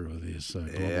further with his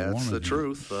global warming. That's the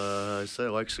truth. I say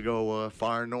likes to go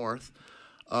far north.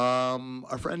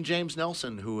 Our friend James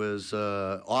Nelson, who is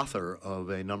author of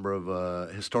a number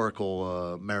of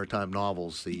historical maritime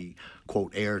novels, the,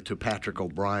 quote, heir to Patrick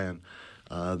O'Brien,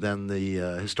 then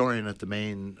the historian at the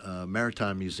Maine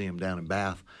Maritime Museum down in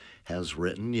Bath, has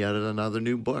written yet another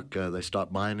new book. They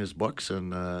stopped buying his books,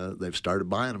 and they've started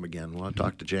buying them again. We want to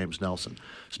talk to James Nelson.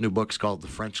 His new book's called The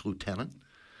French Lieutenant.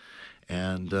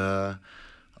 And, again...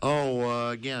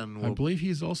 I believe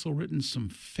he's also written some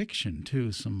fiction,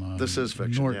 too. This is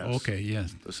fiction, yes. Okay,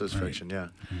 yes. This is All fiction, right.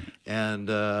 yeah.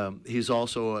 And he's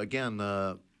also, again,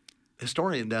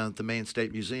 historian down at the Maine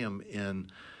State Museum in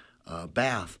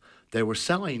Bath. They were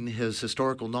selling his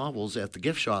historical novels at the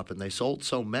gift shop, and they sold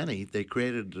so many, they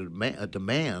created a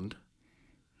demand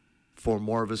for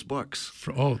more of his books.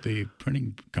 The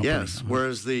printing company. Yes,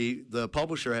 whereas the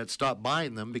publisher had stopped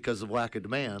buying them because of lack of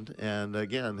demand. And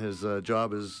again, his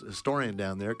job as historian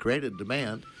down there created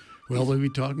demand. Well, we'll be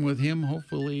talking with him,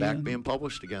 hopefully. Back being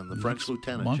published again, The French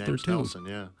Lieutenant, month or James two. Nelson,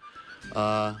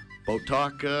 yeah. Boat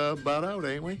Talk about out,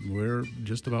 ain't we? We're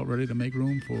just about ready to make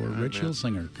room for Rich man.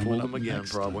 Hilsinger. coming Fool up them again,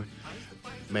 next. probably.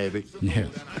 Maybe. Yeah.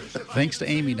 Thanks to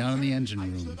Amy down in the engine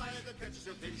room.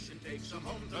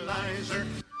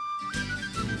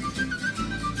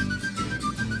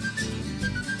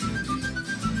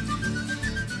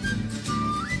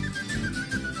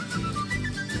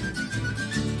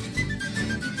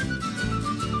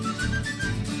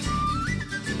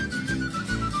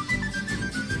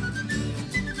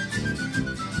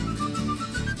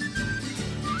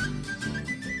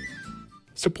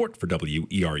 Support for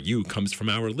WERU comes from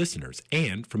our listeners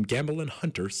and from Gamble &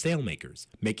 Hunter Sailmakers,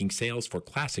 making sails for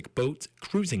classic boats,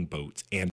 cruising boats, and